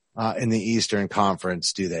 in the Eastern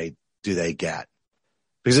Conference do they get?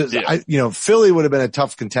 Because Philly would have been a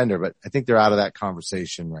tough contender, but I think they're out of that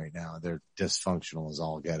conversation right now. They're dysfunctional as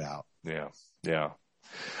all get out. Yeah.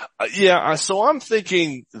 So I'm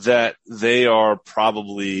thinking that they are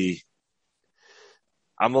probably,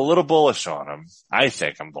 I'm a little bullish on them. I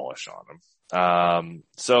think I'm bullish on them.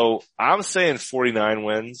 So I'm saying 49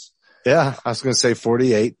 wins. Yeah. I was going to say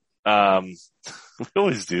 48. We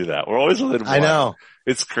always do that. We're always within one. I know.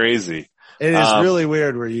 It's crazy. It is really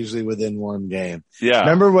weird. We're usually within one game. Yeah.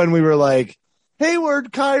 Remember when we were like,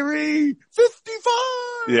 Hayward, Kyrie, 55.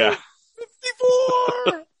 Yeah.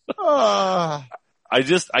 54.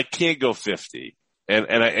 I can't go 50.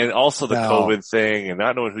 And also the COVID thing and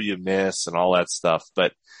not knowing who you miss and all that stuff.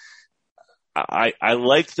 But I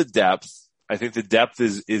like the depth. I think the depth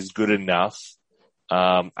is good enough.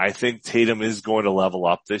 I think Tatum is going to level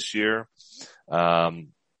up this year.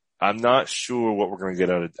 I'm not sure what we're going to get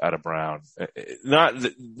out of Brown.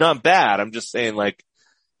 Not bad. I'm just saying, like,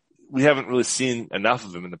 we haven't really seen enough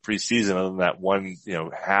of him in the preseason other than that one,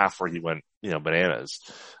 half where he went, bananas.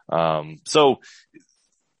 So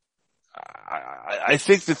I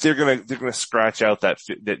think that they're going to scratch out that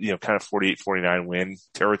kind of 48-49 win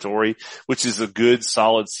territory, which is a good,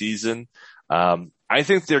 solid season. I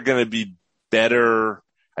think they're going to be better.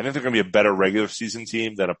 I think they're going to be a better regular season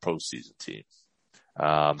team than a postseason team.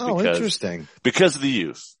 Interesting. Because of the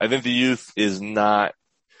youth. I think the youth is not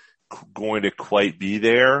going to quite be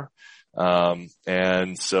there.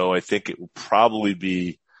 And so I think it will probably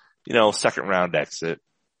be, second round exit.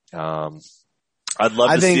 I'd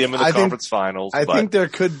love to see him in the conference finals. I think there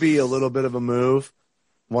could be a little bit of a move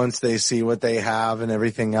once they see what they have and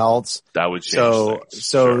everything else. That would change things.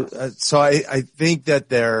 So I think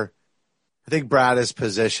that I think Brad has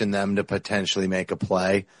positioned them to potentially make a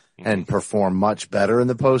play and perform much better in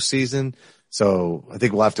the postseason. So I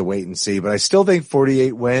think we'll have to wait and see, but I still think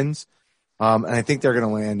 48 wins. And I think they're going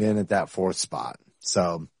to land in at that fourth spot.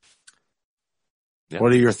 So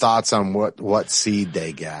what are your thoughts on what seed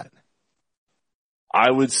they get? I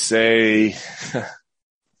would say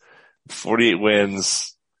 48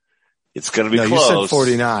 wins. It's going to be close. You said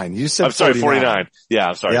 49. You said I'm sorry, 49. Yeah,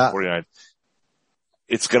 I'm sorry, 49.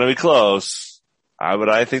 It's going to be close.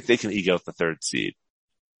 I think they can eke out the third seed.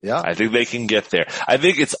 Yeah. I think they can get there. I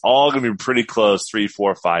think it's all going to be pretty close, 3,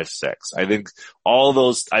 4, 5, 6. I think all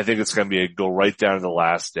those, I think it's going to go right down to the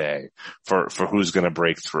last day for who's going to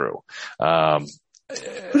break through. Who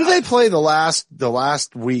do they play the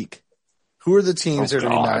last week? Who are the teams that are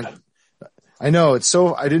going to be not? I know it's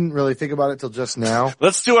so. I didn't really think about it till just now.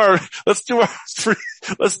 Let's do our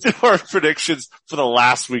predictions for the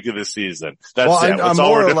last week of the season. That's it. I'm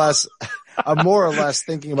more or less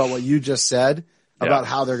thinking about what you just said about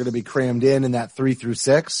how they're going to be crammed in that 3 through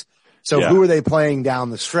 6. So who are they playing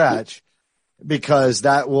down the stretch? Because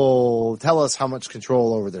that will tell us how much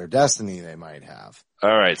control over their destiny they might have.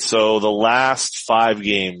 All right. So the last 5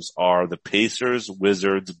 games are the Pacers,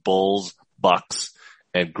 Wizards, Bulls, Bucks,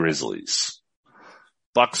 and Grizzlies.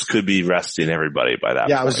 Bucks could be resting everybody by that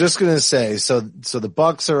point. I was just going to say, so the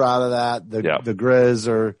Bucks are out of that. The Grizz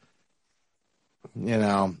are, who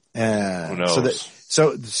knows?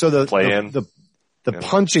 So the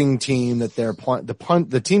punching team that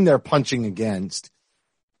the team they're punching against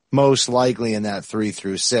most likely in that 3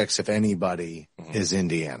 through 6, if anybody, is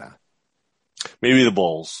Indiana. Maybe the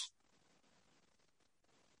Bulls.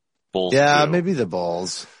 Yeah, too. Maybe the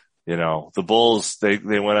Bulls. The Bulls, they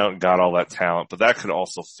went out and got all that talent, but that could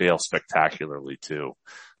also fail spectacularly too.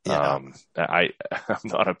 Yeah. I'm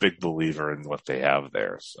not a big believer in what they have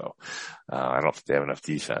there. So, I don't think they have enough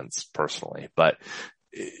defense personally, but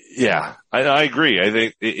yeah, I agree. I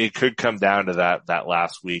think it could come down to that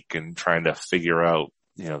last week and trying to figure out,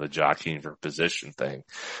 the jockeying for position thing.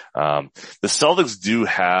 The Celtics do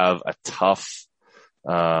have a tough,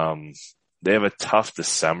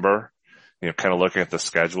 December. Kind of looking at the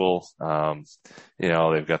schedule,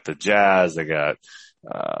 they've got the Jazz, they got,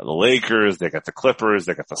 the Lakers, they got the Clippers,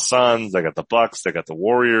 they got the Suns, they got the Bucks, they got the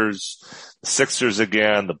Warriors, the Sixers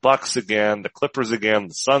again, the Bucks again, the Clippers again,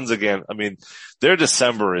 the Suns again. I mean, their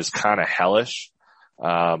December is kind of hellish.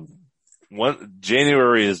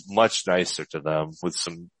 January is much nicer to them with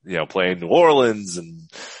some, playing New Orleans and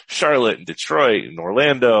Charlotte and Detroit and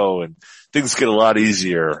Orlando, and things get a lot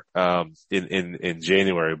easier, in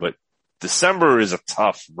January, but December is a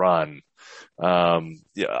tough run. Out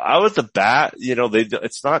at the bat,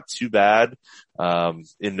 it's not too bad,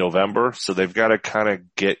 in November. So they've got to kind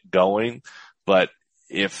of get going. But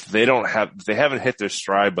if they haven't hit their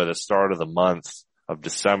stride by the start of the month of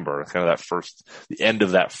December, kind of the end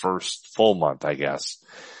of that first full month, I guess,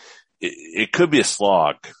 it could be a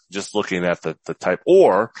slog just looking at the type,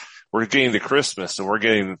 or we're getting to Christmas and we're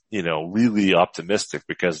getting, really optimistic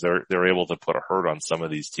because they're able to put a hurt on some of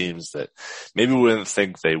these teams that maybe we didn't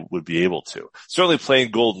think they would be able to. Certainly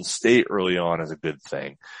playing Golden State early on is a good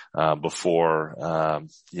thing, before,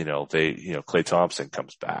 Klay Thompson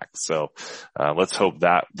comes back. So, let's hope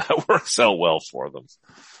that works out well for them.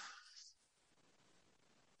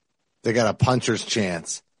 They got a puncher's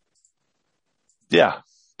chance. Yeah.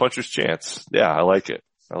 Puncher's chance. Yeah. I like it.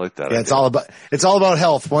 I like that. Yeah, it's all about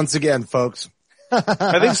health once again, folks.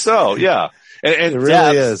 I think so. Yeah. And it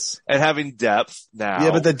really is. And having depth now.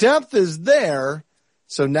 Yeah, but the depth is there.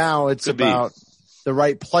 So now it's about the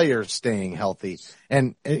right players staying healthy.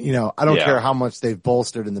 And you know, I don't care how much they've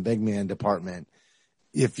bolstered in the big man department.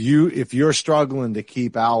 If you're struggling to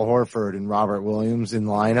keep Al Horford and Robert Williams in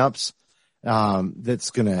lineups,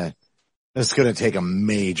 that's gonna take a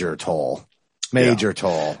major toll.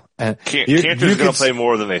 Toll. And Cantor's going to play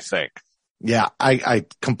more than they think. Yeah, I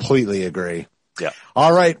completely agree. Yeah.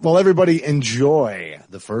 All right. Well, everybody enjoy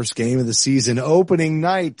the first game of the season, opening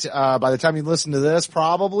night. By the time you listen to this,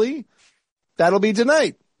 probably that'll be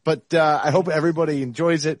tonight. But I hope everybody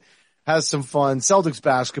enjoys it, has some fun. Celtics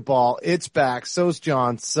basketball, it's back. So's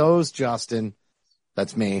John. So's Justin.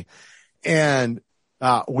 That's me. And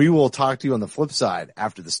we will talk to you on the flip side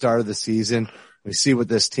after the start of the season. We see what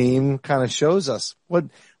this team kind of shows us.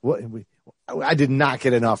 I did not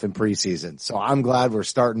get enough in preseason, so I'm glad we're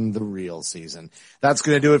starting the real season. That's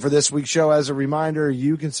going to do it for this week's show. As a reminder,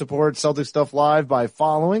 you can support Celtic Stuff Live by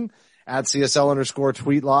following at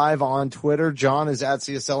 @CSL_tweet live on Twitter. John is at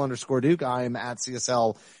 @CSL_Duke. I am at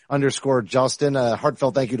 @CSL_Justin. A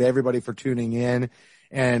heartfelt thank you to everybody for tuning in.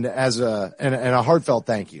 And a heartfelt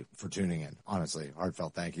thank you for tuning in. Honestly,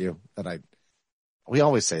 heartfelt thank you we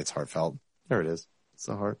always say it's heartfelt. There it is. It's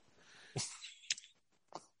the heart.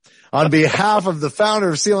 On behalf of the founder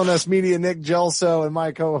of CLNS Media, Nick Gelso, and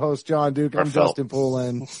my co-host, John Duke, I'm Justin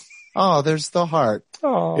Poulin. Oh, there's the heart.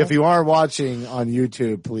 Oh. If you aren't watching on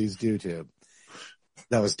YouTube, please do tube.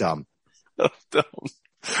 That was dumb.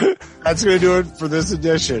 That's going to do it for this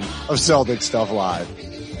edition of Celtic Stuff Live.